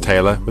by Ross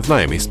Taylor with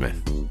Naomi Smith.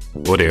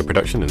 Audio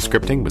production and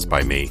scripting was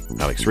by me,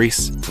 Alex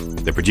Rees.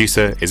 The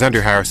producer is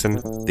Andrew Harrison,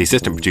 the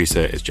assistant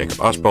producer is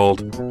Jacob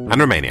Archbold, and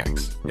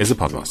Romaniacs is a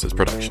Podmasters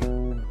production.